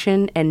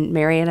contraction, and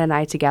Marianne and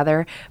I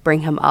together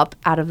bring him up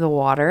out of the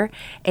water,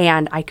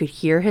 and I could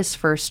hear his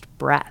first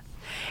breath.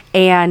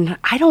 And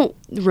I don't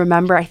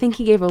remember. I think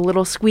he gave a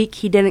little squeak.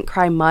 He didn't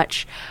cry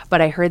much, but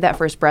I heard that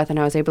first breath and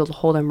I was able to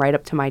hold him right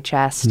up to my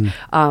chest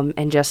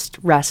and just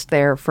rest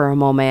there for a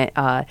moment.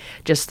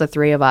 Just the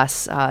three of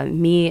us,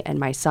 me and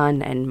my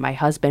son and my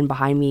husband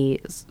behind me,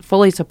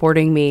 fully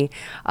supporting me,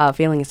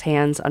 feeling his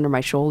hands under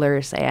my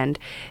shoulders. And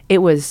it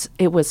was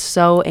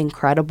so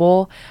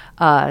incredible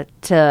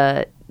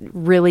to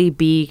really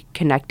be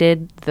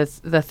connected,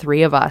 the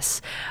three of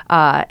us.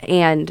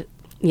 And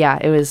yeah,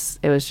 it was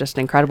just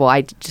incredible.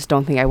 I just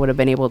don't think I would have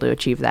been able to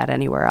achieve that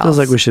anywhere else. Feels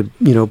like we should,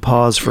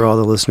 pause for all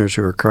the listeners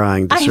who are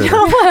crying to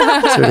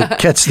sort of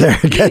catch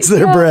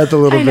their breath a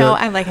little bit. I know.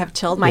 I'm like, have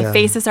chilled. My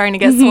face is starting to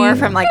get sore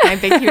from like my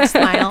big, huge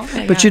smile.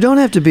 But you don't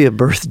have to be a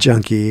birth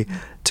junkie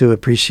to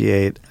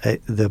appreciate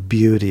the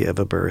beauty of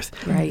a birth.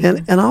 Right.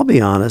 And I'll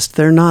be honest,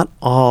 they're not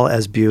all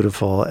as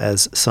beautiful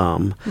as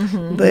some.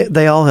 Mm-hmm.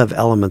 They all have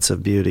elements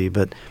of beauty,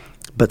 but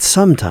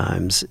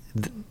sometimes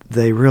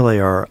they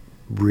really are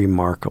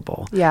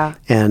remarkable. Yeah.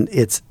 And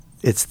it's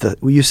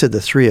you said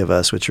the three of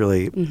us, which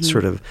really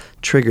sort of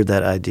triggered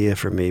that idea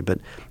for me. But,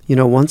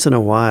 once in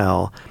a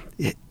while,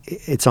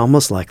 it's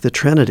almost like the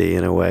Trinity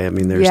in a way. I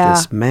mean, there's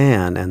this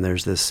man and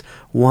there's this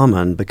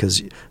woman,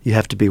 because you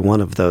have to be one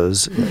of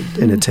those,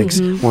 and it takes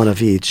one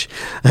of each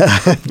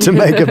to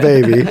make a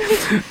baby.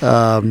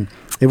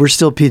 And we're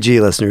still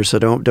PG listeners, so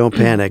don't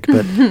panic.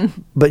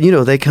 But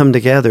they come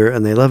together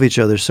and they love each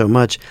other so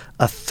much.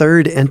 A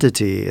third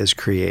entity is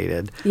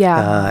created,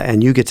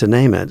 and you get to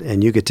name it,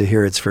 and you get to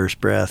hear its first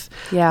breath.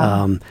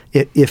 Yeah.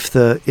 If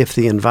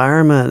the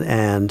environment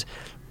and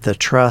the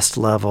trust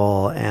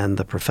level and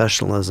the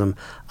professionalism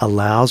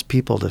allows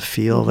people to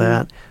feel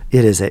that,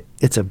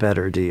 it's a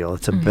better deal.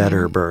 It's a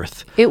better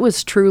birth. It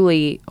was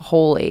truly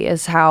holy,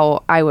 is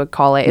how I would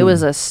call it. It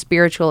was a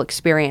spiritual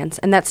experience.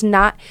 And that's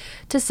not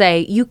to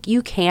say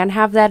you can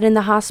have that in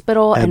the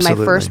hospital. Absolutely. And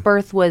my first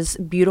birth was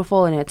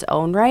beautiful in its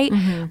own right.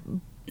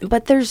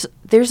 But there's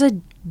a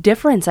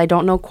difference. I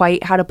don't know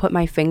quite how to put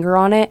my finger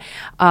on it.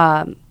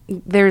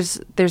 There's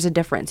a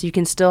difference. You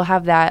can still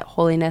have that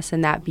holiness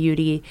and that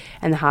beauty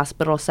in the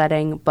hospital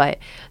setting, but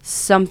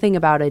something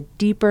about a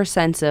deeper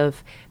sense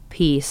of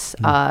peace,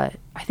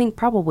 I think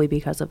probably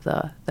because of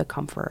the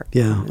comfort.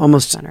 Yeah,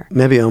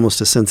 maybe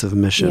almost a sense of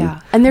mission.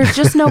 Yeah, and there's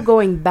just no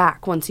going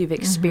back once you've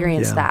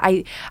experienced that.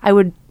 I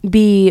would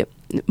be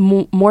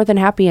more than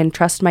happy and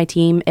trust my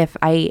team if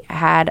I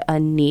had a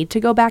need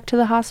to go back to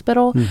the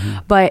hospital,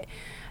 but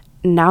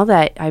now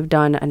that I've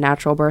done a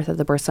natural birth at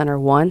the birth center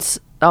once,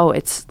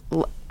 it's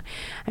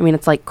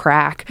like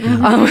crack. To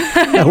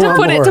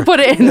put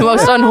it in the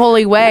most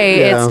unholy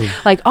way. Yeah.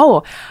 It's like,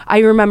 I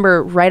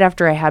remember right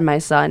after I had my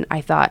son, I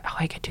thought,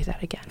 I could do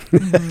that again.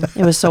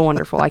 It was so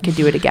wonderful. I could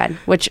do it again,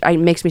 which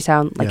makes me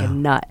sound like a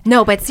nut.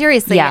 No, but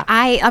seriously, Yeah.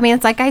 I mean,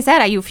 it's like I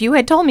said, if you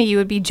had told me you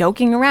would be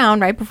joking around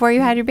right before you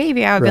had your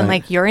baby, I would have been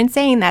like, you're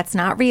insane. That's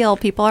not real.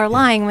 People are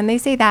lying when they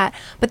say that.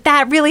 But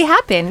that really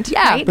happened.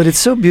 Yeah. Right? But it's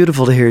so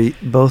beautiful to hear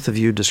both of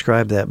you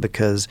describe that,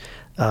 because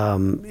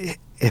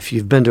if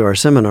you've been to our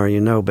seminar,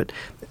 but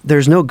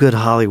there's no good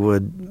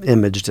Hollywood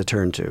image to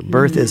turn to.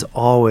 Birth is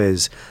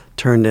always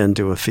turned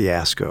into a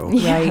fiasco.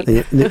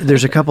 Right.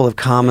 There's a couple of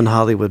common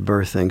Hollywood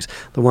birth things.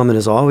 The woman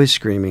is always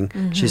screaming.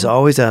 She's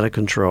always out of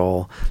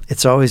control.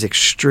 It's always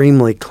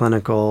extremely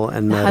clinical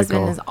and medical.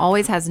 The husband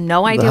always has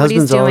no idea The what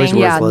he's husband's always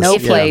doing. worthless. no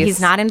place. He's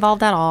not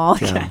involved at all.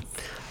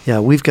 Yeah,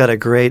 we've got a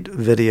great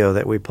video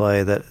that we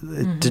play that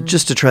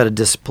just to try to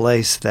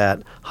displace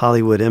that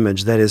Hollywood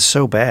image that is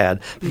so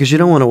bad, because you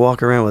don't want to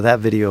walk around with that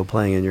video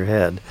playing in your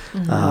head.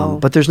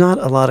 But there's not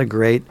a lot of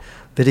great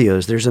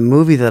videos. There's a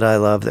movie that I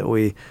love that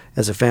we,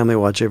 as a family,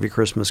 watch every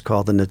Christmas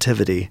called The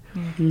Nativity.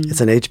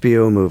 It's an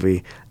HBO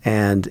movie,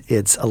 and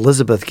it's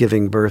Elizabeth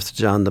giving birth to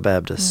John the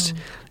Baptist.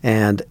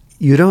 And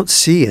you don't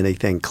see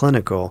anything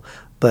clinical,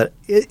 but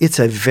it's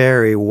a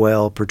very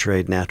well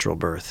portrayed natural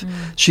birth.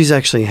 She's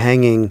actually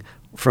hanging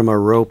from a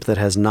rope that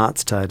has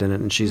knots tied in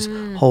it, and she's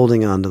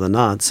holding onto the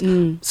knots,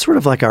 sort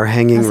of like our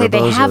hanging rebozos.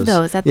 They have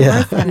those at the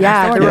birth center.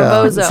 Yeah, the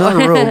rebozo. It's not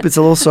a rope. It's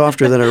a little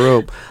softer than a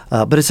rope,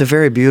 but it's a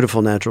very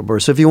beautiful natural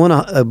birth. So if you want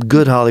a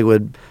good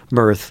Hollywood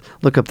birth,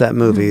 look up that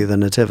movie, The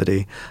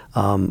Nativity.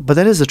 But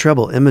that is the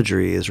trouble.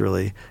 Imagery is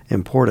really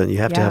important. You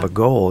have to have a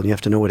goal, and you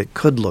have to know what it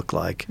could look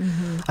like.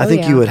 I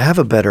think you would have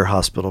a better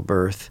hospital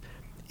birth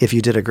if you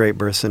did a great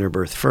birth center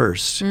birth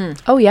first.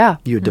 Oh yeah.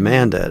 You would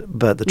demand it,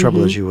 but the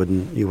trouble is you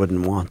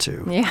wouldn't want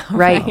to. Yeah,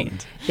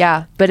 Right.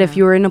 Yeah. But if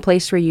you were in a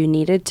place where you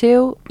needed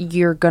to,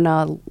 you're going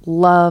to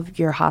love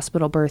your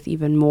hospital birth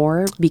even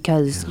more,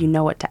 because you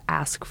know what to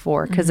ask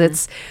for. Because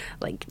it's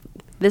like,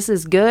 this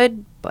is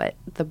good, but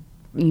the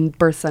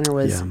birth center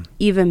was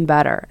even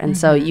better. And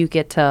so you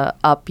get to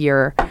up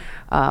your...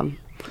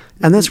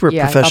 and that's where up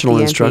professional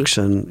the ante.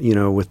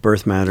 instruction, with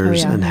Birth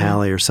Matters and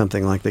Hallie or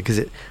something like that, because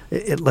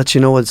it lets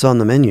you know what's on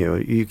the menu.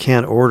 You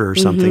can't order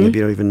something if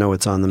you don't even know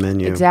what's on the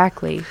menu.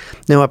 Exactly.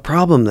 Now, a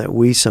problem that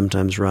we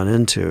sometimes run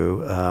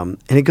into, and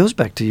it goes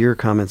back to your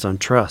comments on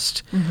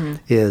trust,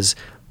 is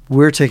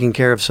we're taking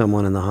care of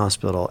someone in the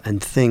hospital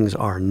and things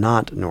are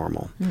not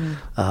normal.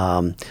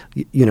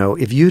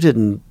 If you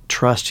didn't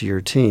trust your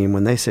team.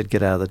 When they said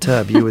get out of the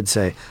tub, you would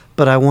say,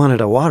 but I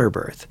wanted a water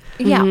birth.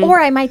 Yeah, or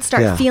I might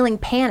start Yeah. feeling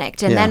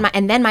panicked,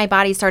 and then my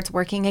body starts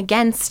working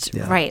against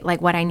right,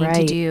 like what I need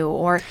to do,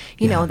 or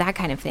you know, that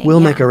kind of thing. We'll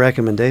make a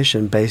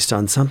recommendation based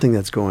on something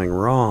that's going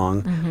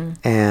wrong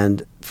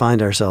and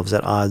find ourselves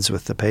at odds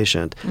with the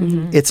patient.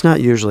 It's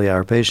not usually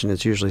our patient,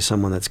 it's usually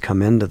someone that's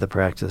come into the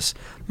practice,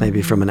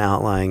 maybe from an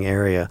outlying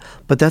area.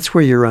 But that's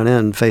where you run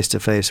in face to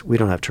face. We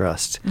don't have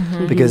trust.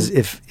 Because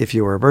if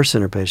you were a birth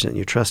center patient and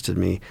you trusted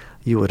me,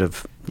 it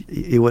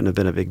wouldn't have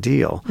been a big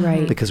deal.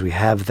 Right. Because we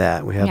have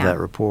that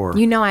rapport.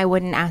 You know, I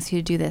wouldn't ask you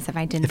to do this if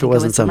I didn't If it think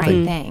wasn't was the right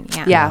something- thing.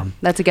 Yeah. Yeah,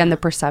 that's again the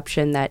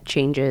perception that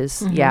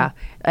changes. Yeah,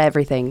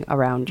 everything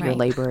around your Right.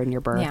 labor and your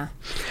birth. Yeah.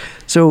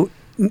 So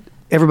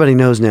everybody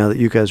knows now that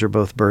you guys are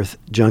both birth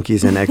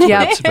junkies and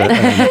experts.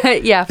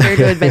 But, Yeah, fair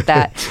to admit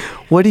that.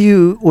 what do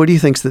you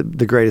think's the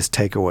greatest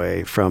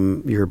takeaway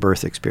from your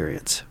birth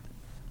experience?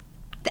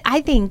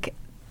 I think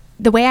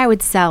the way I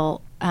would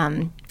sell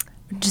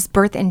just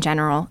birth in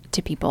general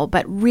to people,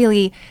 but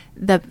really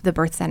the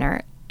birth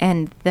center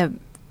and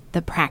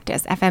the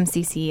practice,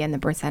 FMCC and the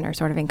birth center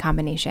sort of in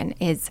combination,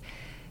 is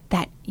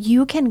that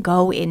you can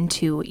go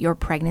into your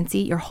pregnancy,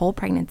 your whole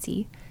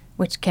pregnancy,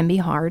 which can be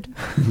hard.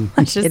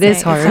 Let's just It is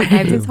say. hard.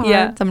 Sometimes it's hard.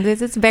 Yeah.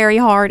 Sometimes it's very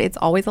hard. It's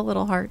always a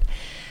little hard.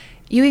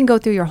 You can go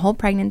through your whole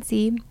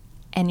pregnancy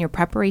and your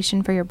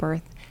preparation for your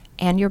birth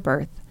and your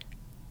birth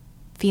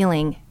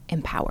feeling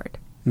empowered,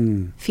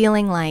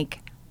 feeling like,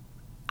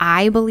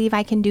 I believe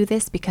I can do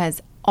this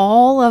because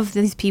all of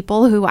these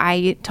people who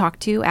I talk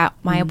to at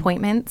my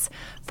appointments,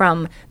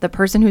 from the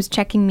person who's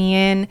checking me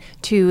in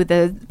to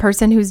the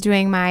person who's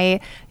doing my,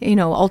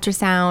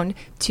 ultrasound,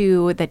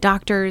 to the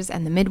doctors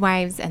and the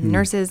midwives and the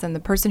nurses and the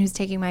person who's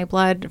taking my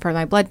blood for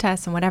my blood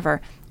tests and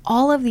whatever,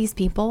 all of these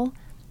people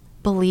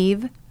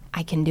believe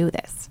I can do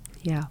this.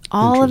 Yeah.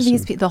 All of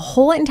these, the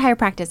whole entire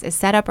practice is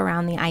set up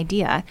around the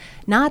idea,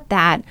 not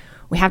that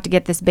we have to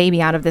get this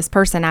baby out of this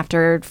person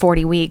after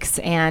 40 weeks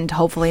and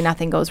hopefully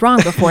nothing goes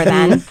wrong before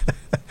then.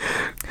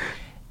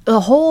 The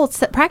whole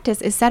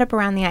practice is set up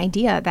around the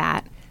idea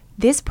that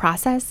this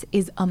process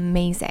is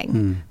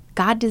amazing.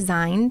 God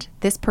designed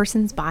this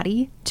person's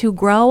body to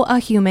grow a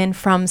human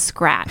from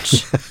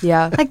scratch.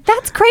 Yeah. Like,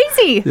 that's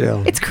crazy.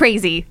 Yeah. It's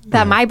crazy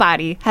that my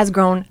body has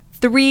grown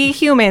 3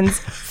 humans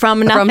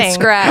from nothing.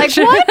 scratch.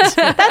 Like, what?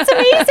 That's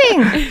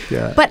amazing.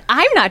 Yeah. But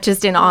I'm not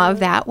just in awe of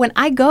that. When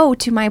I go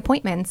to my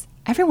appointments,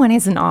 everyone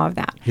is in awe of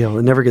that. Yeah, well,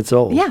 it never gets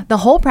old. Yeah, the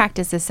whole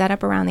practice is set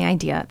up around the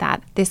idea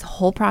that this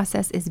whole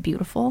process is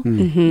beautiful.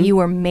 You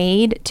were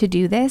made to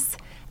do this,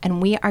 and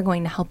we are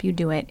going to help you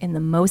do it in the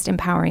most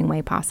empowering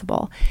way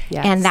possible.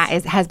 Yes. And that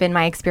has been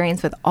my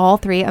experience with all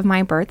 3 of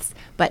my births,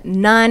 but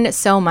none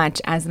so much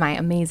as my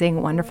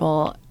amazing,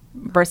 wonderful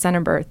birth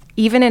center birth.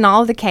 Even in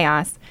all of the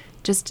chaos,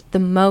 just the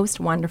most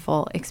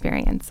wonderful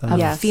experience of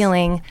Yes.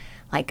 feeling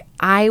like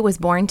I was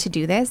born to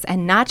do this,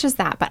 and not just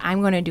that, but I'm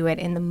going to do it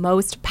in the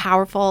most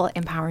powerful,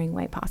 empowering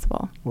way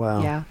possible.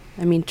 Wow. Yeah.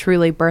 I mean,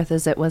 truly birth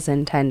as it was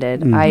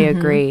intended. I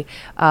agree.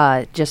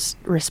 Just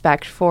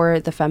respect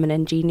for the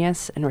feminine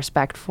genius and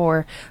respect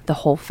for the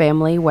whole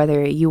family,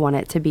 whether you want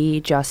it to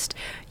be just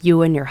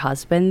you and your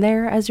husband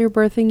there as you're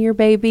birthing your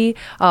baby,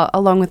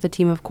 along with the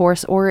team, of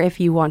course, or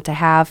if you want to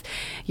have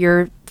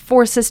your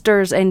 4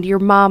 sisters and your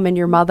mom and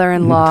your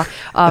mother-in-law,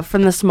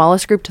 from the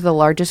smallest group to the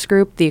largest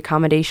group, the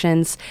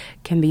accommodations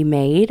can be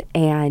made,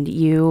 and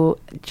you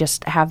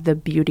just have the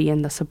beauty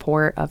and the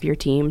support of your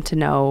team to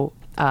know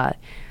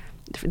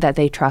that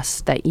they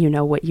trust that you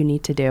know what you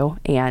need to do,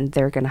 and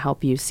they're going to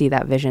help you see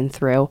that vision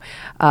through.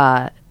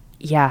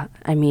 Yeah,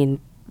 I mean,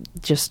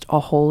 just a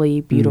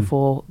holy,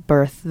 beautiful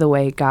birth the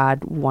way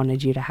God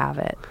wanted you to have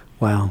it.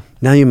 Wow.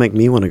 Now you make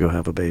me want to go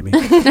have a baby.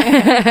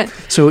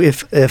 So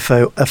if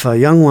a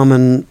young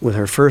woman with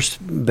her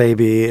first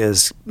baby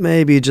is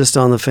maybe just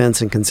on the fence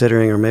and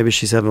considering, or maybe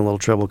she's having a little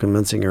trouble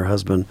convincing her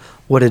husband,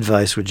 what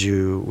advice would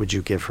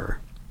you give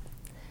her?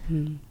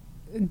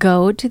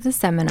 Go to the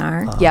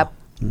seminar, Yep,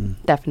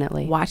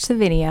 definitely. watch the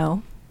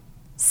video,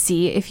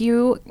 see if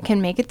you can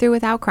make it through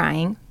without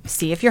crying.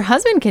 See if your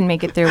husband can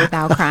make it through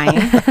without crying.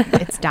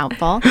 It's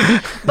doubtful.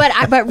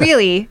 But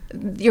really,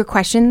 your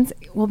questions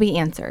will be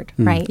answered,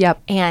 right?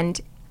 Yep. And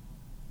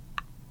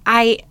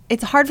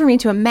it's hard for me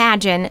to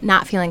imagine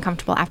not feeling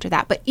comfortable after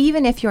that. But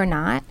even if you're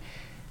not,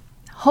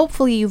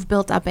 hopefully you've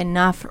built up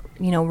enough,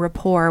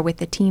 rapport with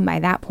the team by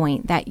that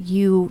point that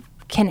you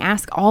can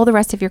ask all the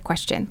rest of your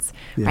questions,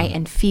 right?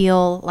 And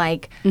feel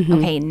like,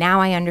 okay, now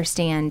I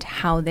understand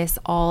how this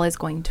all is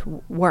going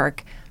to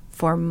work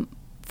for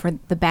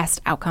the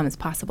best outcomes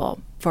possible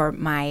for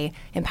my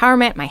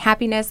empowerment, my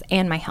happiness,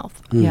 and my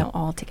health,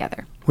 all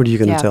together. What are you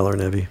going to Yeah. tell her,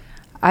 Nevi?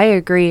 I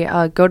agree.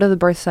 Go to the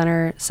birth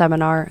center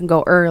seminar and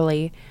go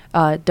early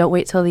Don't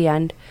wait till the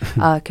end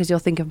because you'll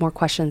think of more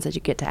questions that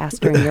you get to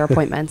ask during your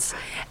appointments.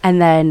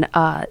 And then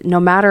no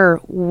matter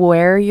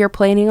where you're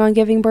planning on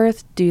giving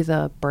birth, do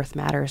the Birth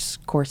Matters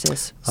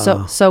courses.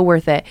 So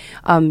worth it.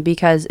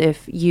 Because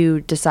if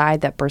you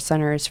decide that birth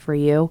center is for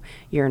you,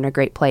 you're in a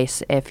great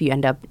place. If you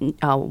end up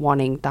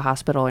wanting the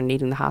hospital or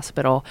needing the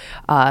hospital,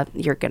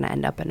 you're going to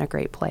end up in a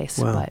great place.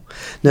 Wow. But,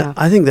 now, yeah.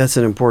 I think that's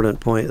an important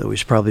point that we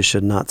probably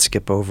should not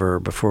skip over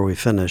before we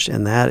finish,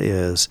 and that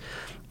is,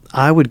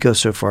 I would go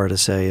so far to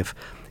say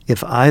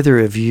if either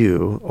of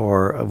you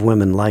or of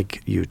women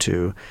like you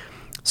two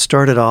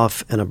started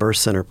off in a birth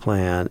center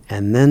plan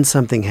and then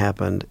something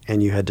happened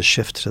and you had to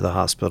shift to the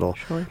hospital,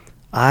 Sure.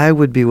 I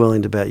would be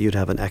willing to bet you'd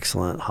have an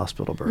excellent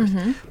hospital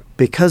birth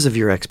because of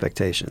your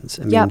expectations.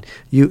 I mean,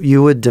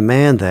 you would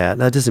demand that.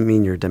 That doesn't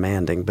mean you're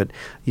demanding, but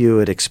you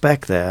would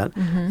expect that.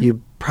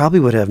 You probably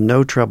would have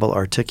no trouble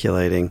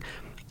articulating,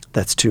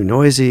 that's too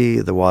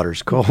noisy, the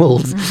water's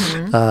cold,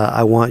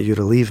 I want you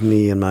to leave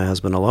me and my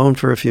husband alone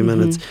for a few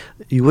minutes.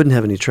 You wouldn't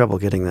have any trouble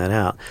getting that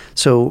out.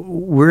 So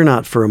we're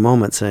not for a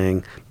moment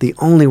saying the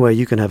only way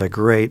you can have a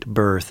great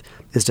birth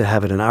is to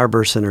have it in our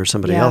birth center or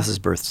somebody else's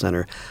birth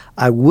center.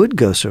 I would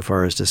go so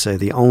far as to say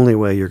the only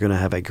way you're going to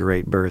have a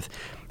great birth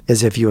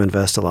is if you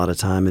invest a lot of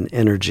time and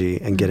energy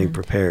and getting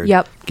prepared,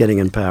 getting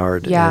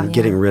empowered, and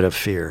getting rid of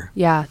fear.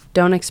 Yeah,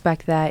 don't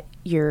expect that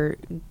you're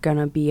going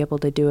to be able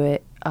to do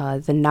it.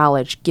 The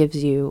knowledge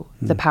gives you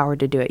the power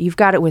to do it. You've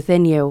got it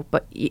within you,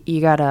 but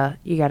you gotta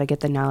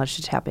get the knowledge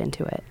to tap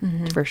into it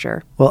for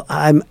sure. Well,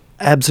 I'm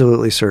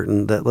absolutely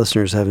certain that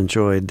listeners have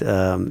enjoyed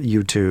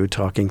you two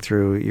talking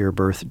through your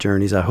birth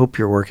journeys. I hope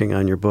you're working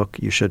on your book.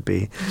 You should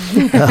be.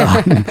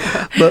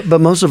 But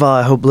most of all,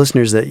 I hope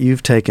listeners that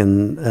you've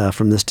taken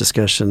from this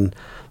discussion,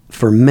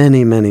 for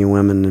many, many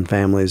women and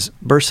families,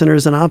 birth center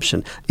is an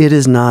option. It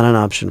is not an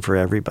option for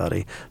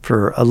everybody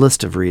for a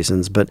list of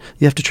reasons, but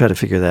you have to try to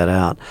figure that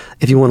out.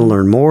 If you want to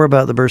learn more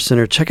about the birth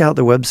center, check out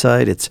the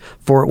website. It's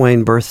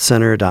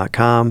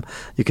fortwaynebirthcenter.com.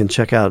 You can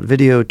check out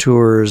video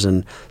tours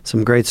and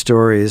some great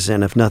stories,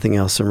 and if nothing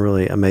else, some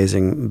really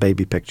amazing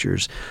baby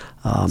pictures.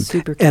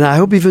 Super cool. And I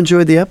hope you've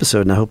enjoyed the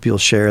episode, and I hope you'll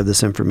share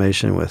this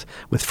information with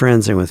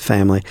friends and with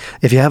family.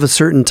 If you have a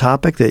certain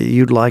topic that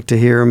you'd like to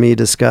hear me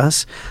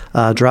discuss,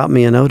 drop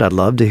me a note. I'd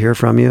love to hear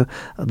from you.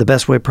 The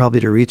best way probably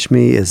to reach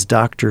me is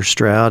Dr.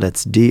 Stroud.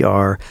 It's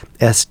Drstroud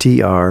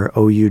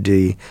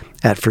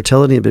at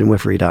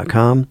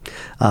fertilityandmidwifery.com.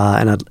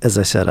 And as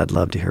I said, I'd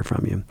love to hear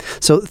from you.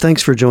 So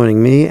thanks for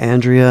joining me,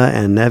 Andrea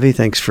and Nevi.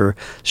 Thanks for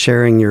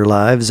sharing your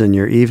lives and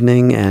your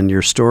evening and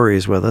your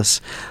stories with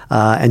us.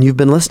 And you've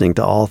been listening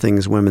to All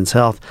Things Women's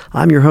Health.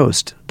 I'm your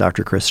host,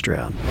 Dr. Chris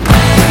Stroud.